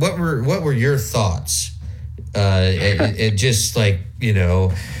 What were your thoughts? It just like, you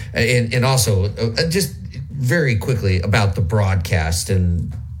know, and also just very quickly about the broadcast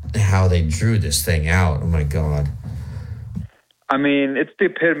and how they drew this thing out. Oh my God. I mean, it's the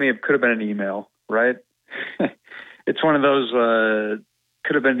epitome of could have been an email, right? It's one of those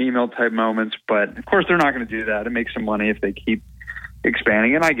could have been an email type moments, but of course they're not going to do that. It makes some money if they keep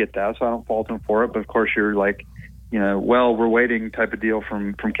expanding, and I get that, so I don't fault them for it. But of course you're like, you know, well, we're waiting type of deal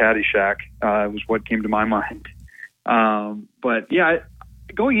from Caddyshack was what came to my mind. But yeah,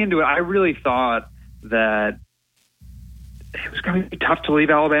 going into it, I really thought that it was going to be tough to leave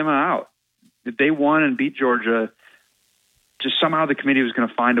Alabama out. If they won and beat Georgia, just somehow the committee was going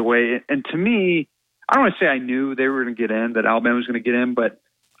to find a way. And to me, I don't want to say I knew they were going to get in, that Alabama was going to get in, but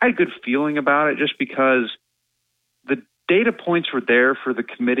I had a good feeling about it just because the data points were there for the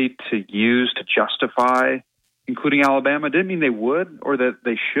committee to use to justify including Alabama. Didn't mean they would or that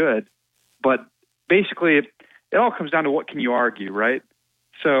they should, but basically it all comes down to what can you argue, right?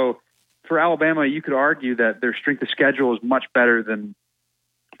 So for Alabama, you could argue that their strength of schedule is much better than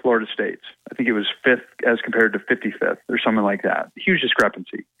Florida State's. I think it was 5th as compared to 55th or something like that. Huge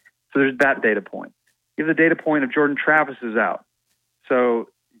discrepancy. So there's that data point. You have the data point of Jordan Travis is out. So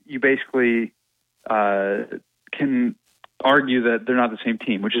you basically can argue that they're not the same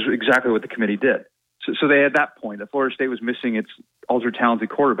team, which is exactly what the committee did. So they had that point, that Florida State was missing its ultra-talented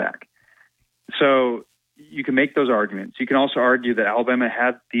quarterback. So you can make those arguments. You can also argue that Alabama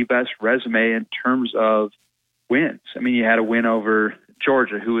had the best resume in terms of wins. I mean, you had a win over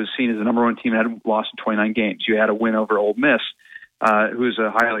Georgia, who was seen as the number one team and had lost in 29 games. You had a win over Ole Miss, who is a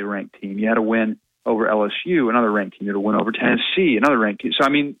highly ranked team. You had a win over LSU, another ranked team. You had a win over Tennessee, another ranked team. So, I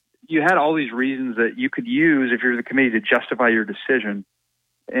mean, you had all these reasons that you could use if you're the committee to justify your decision.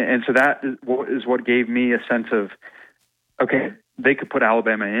 And so that is what gave me a sense of, okay, they could put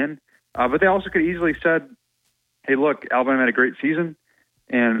Alabama in. But they also could easily said, hey, look, Alabama had a great season,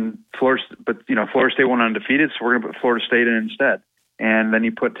 and Florida State went undefeated, so we're going to put Florida State in instead. And then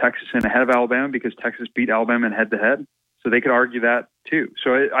you put Texas in ahead of Alabama because Texas beat Alabama in head-to-head. So they could argue that too.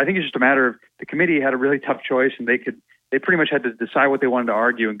 So I think it's just a matter of the committee had a really tough choice, and they pretty much had to decide what they wanted to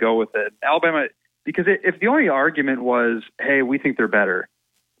argue and go with it. Alabama, because if the only argument was, hey, we think they're better,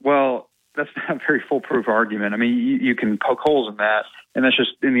 well, that's not a very foolproof argument. I mean, you can poke holes in that, and that's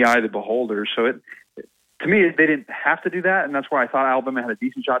just in the eye of the beholder. So to me, they didn't have to do that, and that's why I thought Alabama had a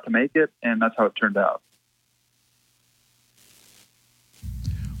decent shot to make it, and that's how it turned out.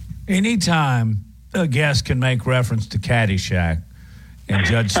 Anytime a guest can make reference to Caddyshack and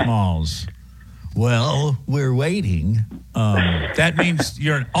Judge Smalls, well, we're waiting. That means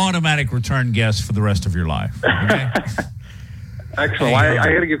you're an automatic return guest for the rest of your life. Okay? Excellent. I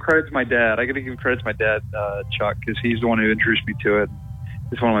got to give credit to my dad. Chuck, because he's the one who introduced me to it.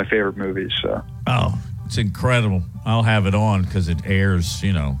 It's one of my favorite movies. So. Oh, it's incredible. I'll have it on because it airs,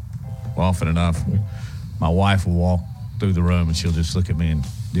 often enough. My wife will walk through the room and she'll just look at me and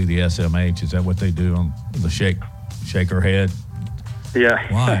do the SMH. Is that what they do on the shake her head?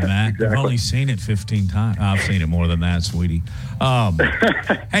 Yeah. Why, Matt? Exactly. I've only seen it 15 times. I've seen it more than that, sweetie.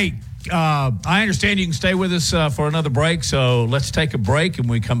 Hey, I understand you can stay with us for another break, so let's take a break, and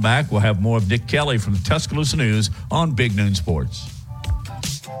when we come back, we'll have more of Dick Kelly from the Tuscaloosa News on Big Noon Sports.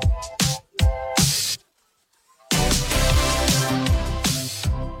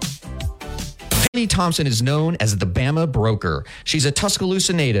 Haley Thompson is known as the Bama Broker. She's a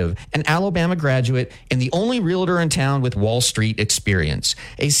Tuscaloosa native, an Alabama graduate, and the only realtor in town with Wall Street experience.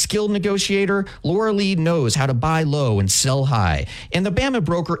 A skilled negotiator, Laura Lee knows how to buy low and sell high. And the Bama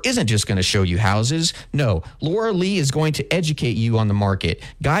Broker isn't just going to show you houses. No, Laura Lee is going to educate you on the market,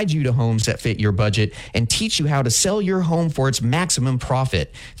 guide you to homes that fit your budget, and teach you how to sell your home for its maximum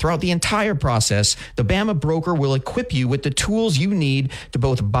profit. Throughout the entire process, the Bama Broker will equip you with the tools you need to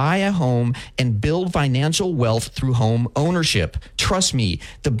both buy a home and build build financial wealth through home ownership. Trust me,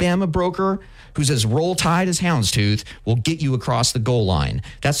 the Bama broker, who's as Roll Tide as houndstooth, will get you across the goal line.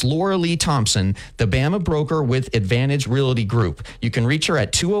 That's Laura Lee Thompson, the Bama broker with Advantage Realty Group. You can reach her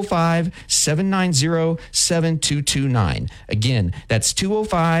at 205-790-7229. Again, that's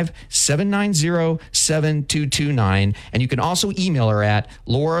 205-790-7229. And you can also email her at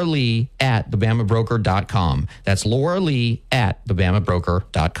lauralee@thebamabroker.com. That's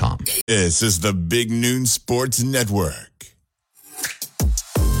lauralee@thebamabroker.com. This is the Big Noon Sports Network.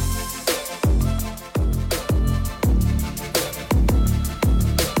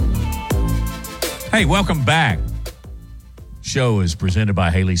 Hey, welcome back. Show is presented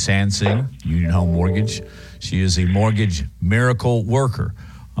by Haley Sansing, Union Home Mortgage. She is a mortgage miracle worker.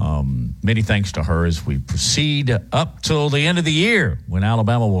 Many thanks to her as we proceed up till the end of the year when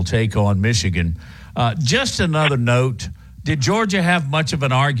Alabama will take on Michigan. Just another note, did Georgia have much of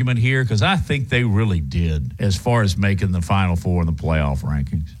an argument here? Because I think they really did as far as making the Final Four in the playoff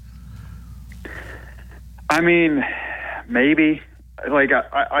rankings. I mean, maybe. Like,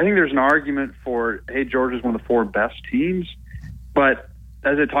 I think there's an argument for, hey, Georgia's one of the 4 best teams. But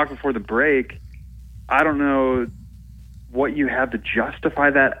as I talked before the break, I don't know what you have to justify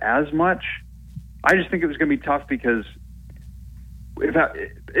that as much. I just think it was going to be tough because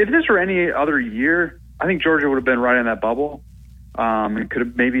if this were any other year, I think Georgia would have been right in that bubble. It could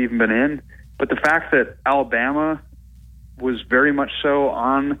have maybe even been in. But the fact that Alabama was very much so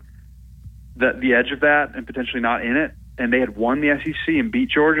on the edge of that and potentially not in it, and they had won the SEC and beat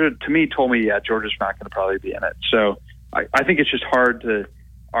Georgia, to me, told me, yeah, Georgia's not going to probably be in it. So I think it's just hard to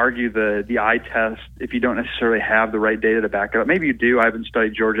argue the eye test if you don't necessarily have the right data to back it up. Maybe you do. I haven't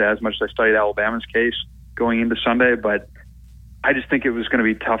studied Georgia as much as I studied Alabama's case going into Sunday, but I just think it was going to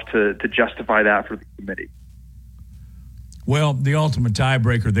be tough to justify that for the committee. Well, the ultimate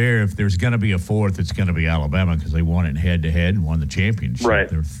tiebreaker there, if there's going to be a 4th, it's going to be Alabama because they won it head-to-head and won the championship. Right.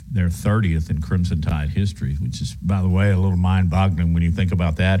 They're 30th in Crimson Tide history, which is, by the way, a little mind-boggling when you think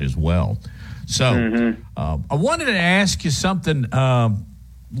about that as well. So I wanted to ask you something.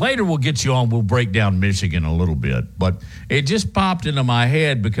 Later we'll get you on. We'll break down Michigan a little bit. But it just popped into my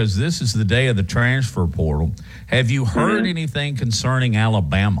head because this is the day of the transfer portal. Have you heard anything concerning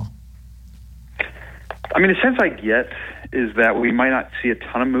Alabama? I mean, the sense I get is that we might not see a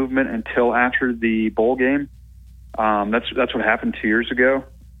ton of movement until after the bowl game. That's what happened 2 years ago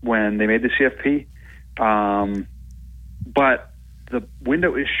when they made the CFP. But the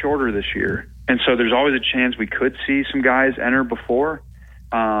window is shorter this year, and so there's always a chance we could see some guys enter before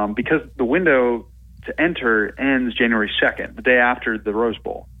because the window to enter ends January 2nd, the day after the Rose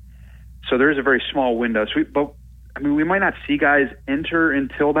Bowl. So there is a very small window. So we might not see guys enter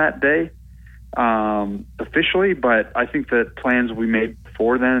until that day. Officially, but I think that plans will be made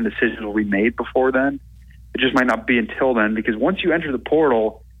before then and decisions will be made before then. It just might not be until then because once you enter the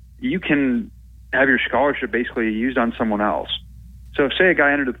portal, you can have your scholarship basically used on someone else. So if, say, a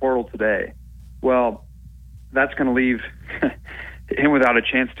guy entered the portal today, well, that's going to leave him without a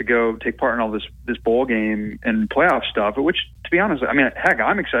chance to go take part in all this bowl game and playoff stuff, which, to be honest, I mean, heck,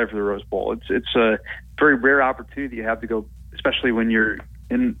 I'm excited for the Rose Bowl. It's a very rare opportunity you have to go, especially when you're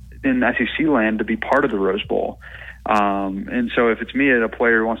in SEC land, to be part of the Rose Bowl. And so if it's me, a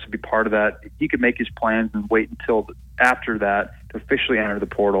player who wants to be part of that, he could make his plans and wait until after that to officially enter the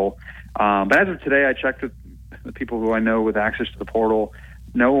portal. But as of today, I checked with the people who I know with access to the portal.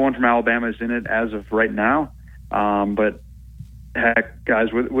 No one from Alabama is in it as of right now. But heck,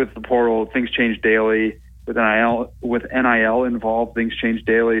 guys, with the portal, things change daily. With NIL involved, things change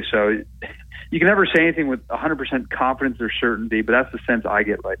daily. So you can never say anything with 100% confidence or certainty, but that's the sense I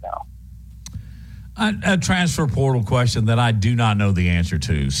get right now. A transfer portal question that I do not know the answer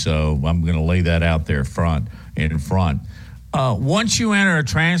to, so I'm going to lay that out there in front. Once you enter a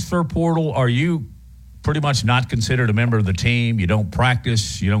transfer portal, are you pretty much not considered a member of the team? You don't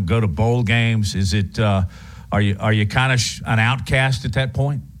practice, you don't go to bowl games. Is it? Are you kind of an outcast at that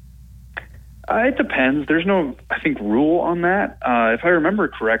point? It depends. There's no, I think, rule on that. If I remember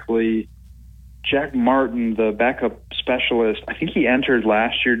correctly, Jack Martin, the backup specialist, I think he entered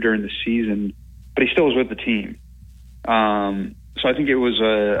last year during the season, but he still was with the team. So I think it was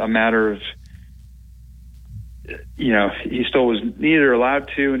a matter of, he still was neither allowed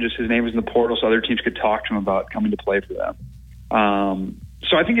to, and just his name was in the portal so other teams could talk to him about coming to play for them.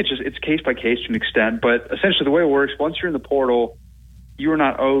 So I think it's case by case to an extent, but essentially the way it works, once you're in the portal, you are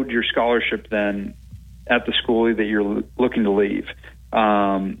not owed your scholarship then at the school that you're looking to leave.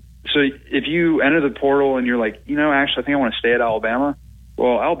 So if you enter the portal and you're like, actually, I think I want to stay at Alabama,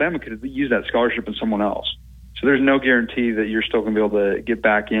 well, Alabama could use that scholarship in someone else. So there's no guarantee that you're still going to be able to get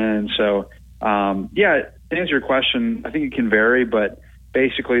back in. So To answer your question, I think it can vary, but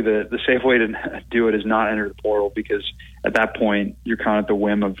basically the safe way to do it is not enter the portal, because at that point you're kind of at the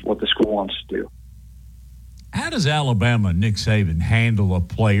whim of what the school wants to do. How does Alabama, Nick Saban, handle a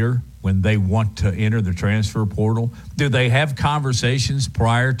player when they want to enter the transfer portal? Do they have conversations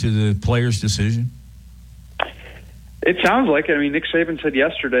prior to the player's decision? It sounds like it. I mean, Nick Saban said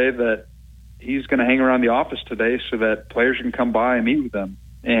yesterday that he's going to hang around the office today so that players can come by and meet with them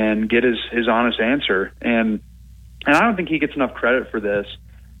and get his honest answer. And I don't think he gets enough credit for this.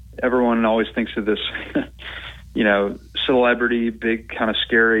 Everyone always thinks of this, celebrity, big, kind of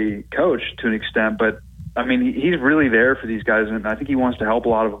scary coach to an extent. But, I mean, he's really there for these guys, and I think he wants to help a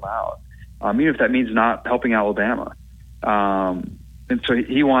lot of them out, even if that means not helping Alabama. And so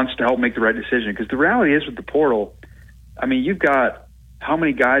he wants to help make the right decision, because the reality is with the portal, I mean, you've got how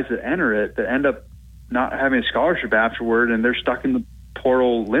many guys that enter it that end up not having a scholarship afterward, and they're stuck in the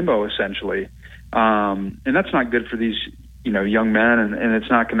portal limbo essentially. And that's not good for these, young men, and it's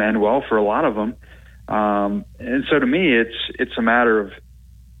not going to end well for a lot of them. And so to me, it's a matter of,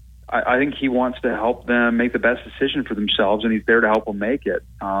 I think he wants to help them make the best decision for themselves, and he's there to help them make it.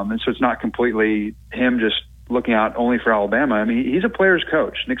 And so it's not completely him just looking out only for Alabama. I mean, he's a player's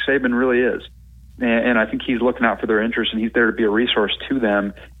coach. Nick Saban really is. And I think he's looking out for their interests, and he's there to be a resource to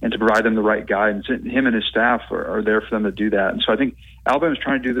them and to provide them the right guidance. Him and his staff are there for them to do that. And so I think Alabama's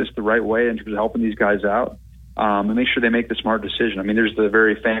trying to do this the right way in terms of helping these guys out and make sure they make the smart decision. I mean, there's the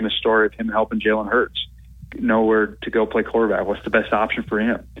very famous story of him helping Jalen Hurts know where to go play quarterback. What's the best option for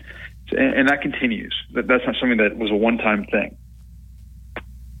him? And that continues. That's not something that was a one-time thing.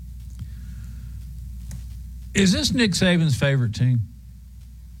 Is this Nick Saban's favorite team?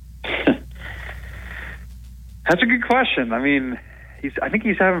 That's a good question. I mean, I think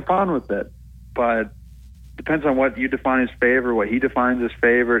he's having fun with it, but depends on what you define as favorite, what he defines as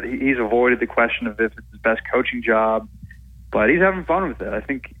favorite. He's avoided the question of if it's his best coaching job, but he's having fun with it. I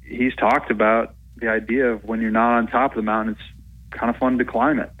think he's talked about the idea of when you're not on top of the mountain, it's kind of fun to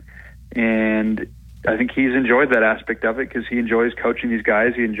climb it. And I think he's enjoyed that aspect of it because he enjoys coaching these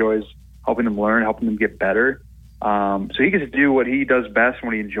guys. He enjoys helping them learn, helping them get better. So he gets to do what he does best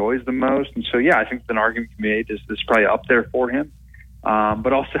when he enjoys the most. And so, yeah, I think an argument can be made is this probably up there for him.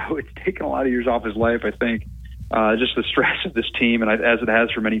 But also it's taken a lot of years off his life, I think, just the stress of this team, and as it has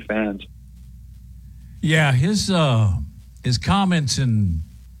for many fans. Yeah, his comments in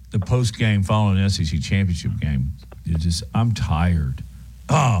the post game following the SEC championship game, it's just, I'm tired.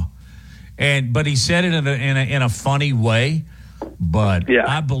 But he said it in a funny way. But yeah.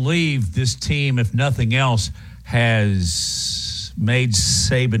 I believe this team, if nothing else, has made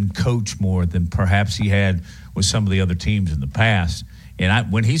Saban coach more than perhaps he had with some of the other teams in the past.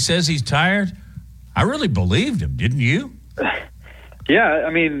 And when he says he's tired, I really believed him. Didn't you? Yeah,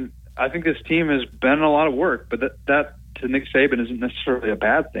 I mean, I think this team has been a lot of work, but that to Nick Saban isn't necessarily a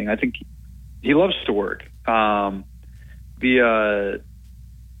bad thing. I think he loves to work. The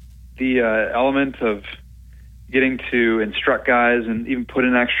element of getting to instruct guys and even put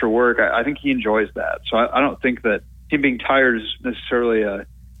in extra work, I think he enjoys that. So I don't think that him being tired is necessarily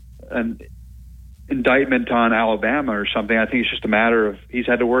an indictment on Alabama or something. I think it's just a matter of he's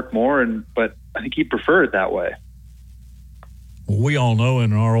had to work more, but I think he preferred it that way. Well, we all know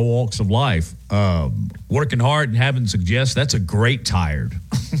in our walks of life, working hard and having success, that's a great tired.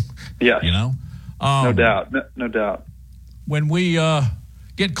 Yeah. No doubt. No doubt. When we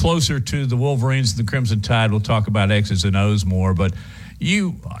get closer to the Wolverines and the Crimson Tide, we'll talk about X's and O's more. But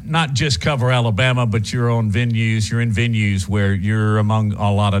you not just cover Alabama, but you're in venues where you're among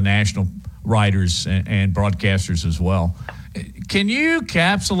a lot of national writers and broadcasters as well. Can you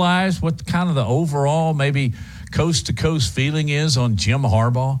capsulize what kind of the overall maybe coast-to-coast feeling is on Jim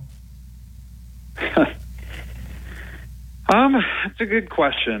Harbaugh? That's a good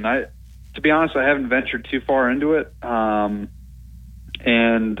question. To be honest, I haven't ventured too far into it.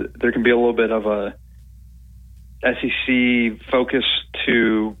 And there can be a little bit of a SEC focus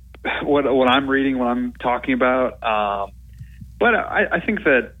to what I'm reading, what I'm talking about. But I think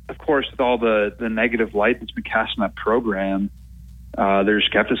that, of course, with all the negative light that's been cast on that program, there's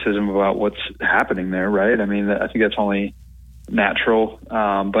skepticism about what's happening there, right? I mean, I think that's only natural.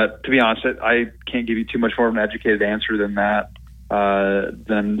 But to be honest, I can't give you too much more of an educated answer than that,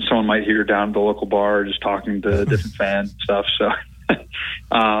 than someone might hear down at the local bar just talking to different fans and stuff. So.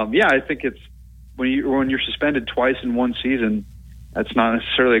 Yeah, I think it's when you're suspended twice in one season, that's not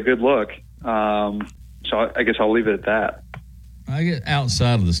necessarily a good look. So I guess I'll leave it at that. I guess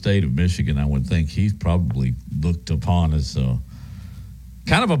outside of the state of Michigan, I would think he's probably looked upon as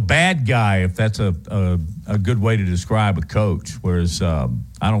kind of a bad guy, if that's a good way to describe a coach. Whereas I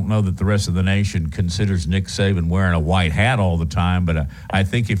don't know that the rest of the nation considers Nick Saban wearing a white hat all the time, but I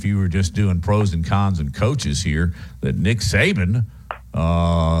think if you were just doing pros and cons and coaches here, that Nick Saban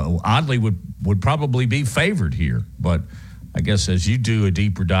oddly would probably be favored here. But I guess as you do a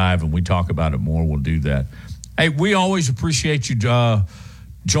deeper dive and we talk about it more, we'll do that. Hey, we always appreciate you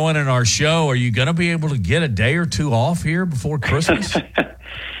joining our show. Are you going to be able to get a day or two off here before Christmas?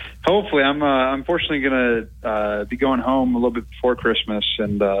 Hopefully. I'm unfortunately going to be going home a little bit before Christmas,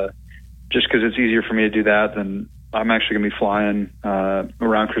 and just because it's easier for me to do that, then I'm actually going to be flying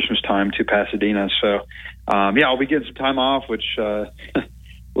around Christmas time to Pasadena. So, I'll be getting some time off, which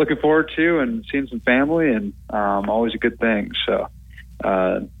looking forward to, and seeing some family, and always a good thing. So,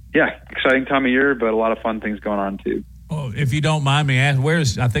 exciting time of year, but a lot of fun things going on too. Well, if you don't mind me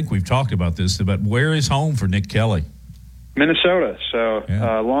asking, I think we've talked about this, but where is home for Nick Kelly? Minnesota, so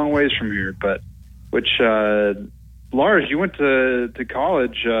long ways from here. But Lars, you went to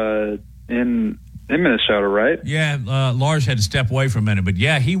college in Minnesota, right? Yeah, Lars had to step away for a minute, but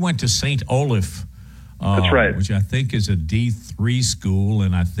he went to St. Olaf. That's right. Which I think is a D3 school,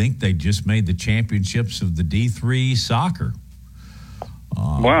 and I think they just made the championships of the D3 soccer.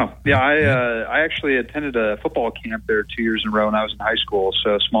 Wow. Yeah, I actually attended a football camp there 2 years in a row when I was in high school,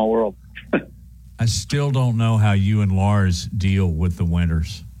 so small world. I still don't know how you and Lars deal with the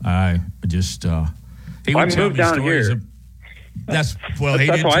winters. I just he would tell me stories. That's how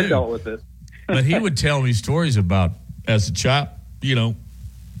I dealt with it. But he would tell me stories about as a child. He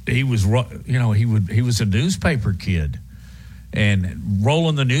was a newspaper kid, and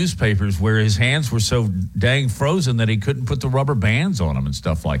rolling the newspapers where his hands were so dang frozen that he couldn't put the rubber bands on them and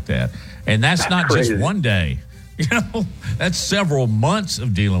stuff like that. And that's not crazy. just one day. That's several months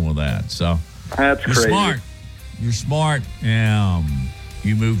of dealing with that. So that's you're crazy. Smart. You're smart.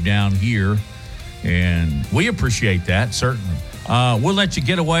 You moved down here, and we appreciate that, certainly. We'll let you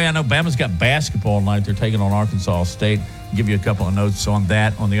get away. I know Bama's got basketball tonight. They're taking on Arkansas State. Give you a couple of notes on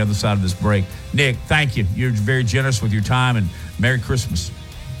that on the other side of this break. Nick, thank you. You're very generous with your time, and Merry Christmas.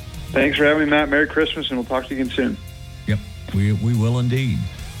 Thanks for having me, Matt. Merry Christmas, and we'll talk to you again soon. Yep, we will indeed.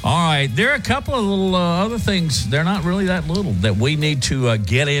 All right, there are a couple of little other things. They're not really that little that we need to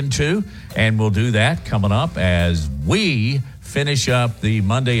get into, and we'll do that coming up as we finish up the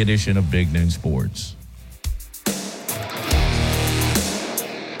Monday edition of Big Noon Sports.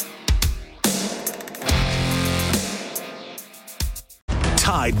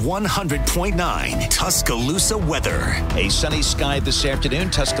 Tide 100.9 Tuscaloosa weather. A sunny sky this afternoon.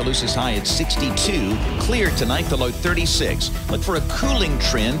 Tuscaloosa's high at 62. Clear tonight, the low 36. Look for a cooling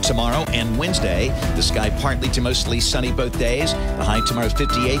trend tomorrow and Wednesday. The sky partly to mostly sunny both days. The high tomorrow is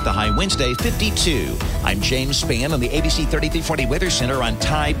 58. The high Wednesday, 52. I'm James Spann on the ABC 3340 Weather Center on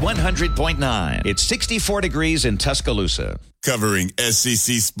Tide 100.9. It's 64 degrees in Tuscaloosa. Covering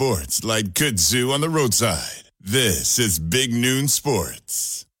SEC sports like kudzu on the roadside. This is Big Noon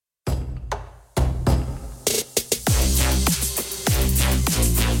Sports.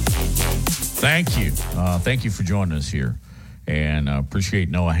 Thank you. Thank you for joining us here. And appreciate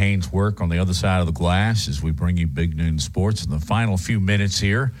Noah Haynes' work on the other side of the glass as we bring you Big Noon Sports in the final few minutes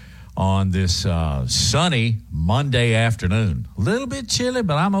here on this sunny Monday afternoon. A little bit chilly,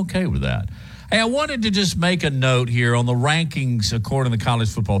 but I'm okay with that. Hey, I wanted to just make a note here on the rankings according to the College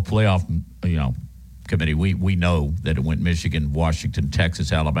Football Playoff, Committee. We know that it went Michigan, Washington,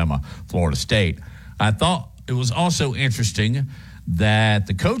 Texas, Alabama, Florida State. I thought it was also interesting that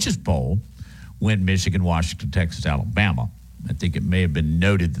the coaches poll went Michigan, Washington, Texas, Alabama. I think it may have been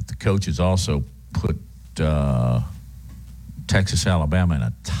noted that the coaches also put Texas, Alabama in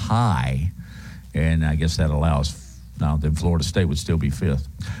a tie, and I guess that allows now then Florida State would still be fifth.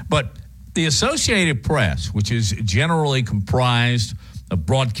 But the Associated Press, which is generally comprised of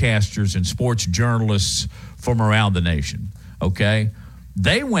broadcasters and sports journalists from around the nation, okay?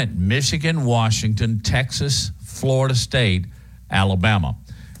 They went Michigan, Washington, Texas, Florida State, Alabama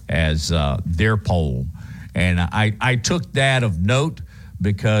as their poll. And I took that of note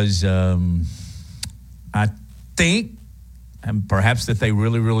because I think, and perhaps that they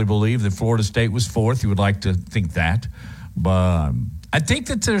really, really believe that Florida State was fourth. You would like to think that. But I think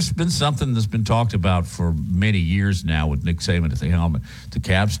that there's been something that's been talked about for many years now with Nick Saban at the helm, to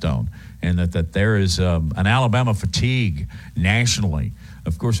Capstone, and that there is an Alabama fatigue nationally.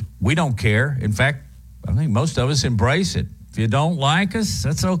 Of course, we don't care. In fact, I think most of us embrace it. If you don't like us,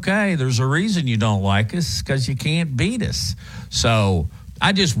 that's okay. There's a reason you don't like us, because you can't beat us. So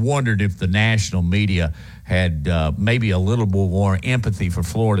I just wondered if the national media had maybe a little more empathy for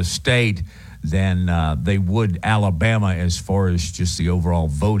Florida State than they would Alabama as far as just the overall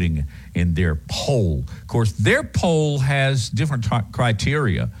voting in their poll. Of course, their poll has different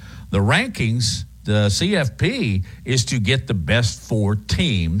criteria. The rankings, the CFP, is to get the best 4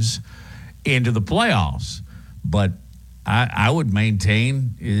 teams into the playoffs. But I would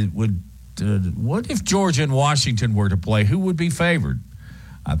maintain it would. What if Georgia and Washington were to play? Who would be favored?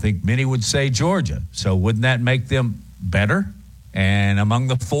 I think many would say Georgia. So wouldn't that make them better? And among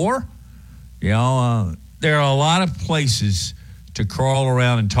the 4, there are a lot of places to crawl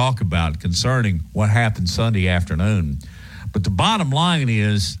around and talk about concerning what happened Sunday afternoon. But the bottom line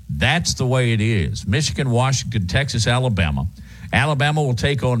is that's the way it is. Michigan, Washington, Texas, Alabama. Alabama will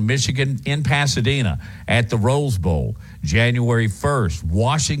take on Michigan in Pasadena at the Rose Bowl January 1st.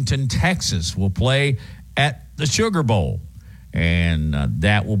 Washington, Texas will play at the Sugar Bowl. And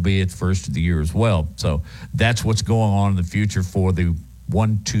that will be its first of the year as well. So that's what's going on in the future for the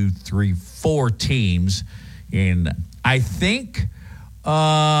 1, 2, 3, 4 teams. And I think,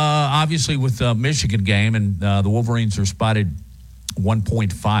 obviously, with the Michigan game, and the Wolverines are spotted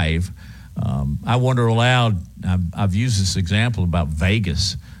 1.5. I wonder aloud, I've used this example about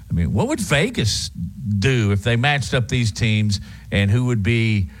Vegas. I mean, what would Vegas do if they matched up these teams and who would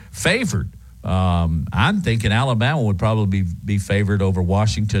be favored? I'm thinking Alabama would probably be favored over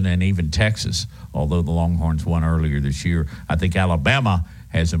Washington and even Texas, although the Longhorns won earlier this year. I think Alabama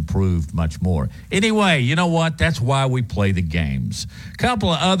has improved much more. Anyway, you know what? That's why we play the games. A couple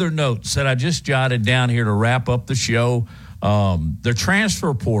of other notes that I just jotted down here to wrap up the show. The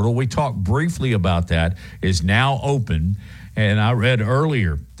transfer portal, we talked briefly about that, is now open. And I read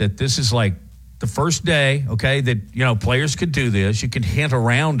earlier that this is like the first day, okay, that, players could do this. You can hint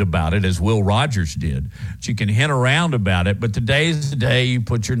around about it, as Will Rogers did. But you can hint around about it, but today is the day you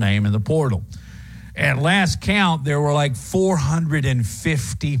put your name in the portal. At last count, there were like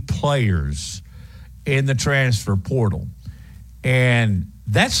 450 players in the transfer portal. And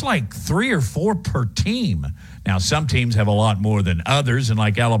that's like 3 or 4 per team. Now, some teams have a lot more than others, and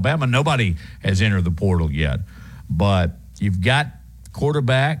like Alabama, nobody has entered the portal yet. But you've got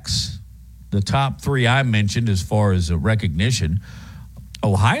quarterbacks, the top 3 I mentioned as far as recognition.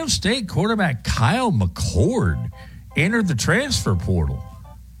 Ohio State quarterback Kyle McCord entered the transfer portal.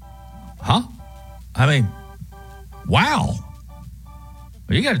 Huh? I mean, wow.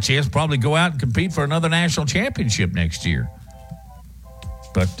 Well, you got a chance to probably go out and compete for another national championship next year.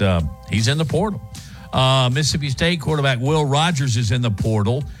 But he's in the portal. Mississippi State quarterback Will Rogers is in the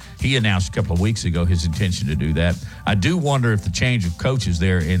portal. He announced a couple of weeks ago his intention to do that. I do wonder if the change of coaches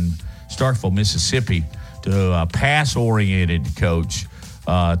there in Starkville, Mississippi, to a pass-oriented coach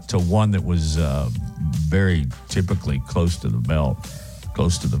to one that was very typically close to the belt,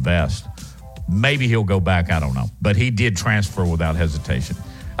 close to the vest. Maybe he'll go back. I don't know. But he did transfer without hesitation.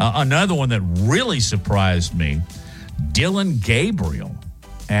 Another one that really surprised me, Dillon Gabriel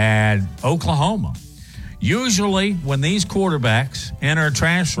at Oklahoma. Usually when these quarterbacks enter a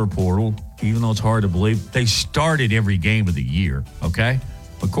transfer portal, even though it's hard to believe, they started every game of the year, okay?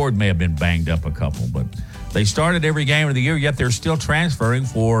 McCord may have been banged up a couple, but they started every game of the year, yet they're still transferring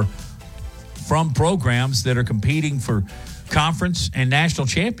from programs that are competing for conference and national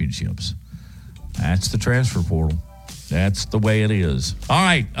championships. That's the transfer portal. That's the way it is. All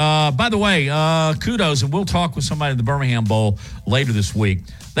right. By the way, kudos, and we'll talk with somebody in the Birmingham Bowl later this week.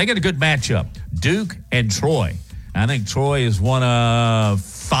 They got a good matchup, Duke and Troy. I think Troy is one of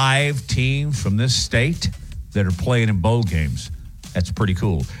 5 teams from this state that are playing in bowl games. That's pretty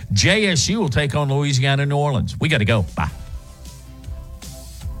cool. JSU will take on Louisiana and New Orleans. We got to go. Bye.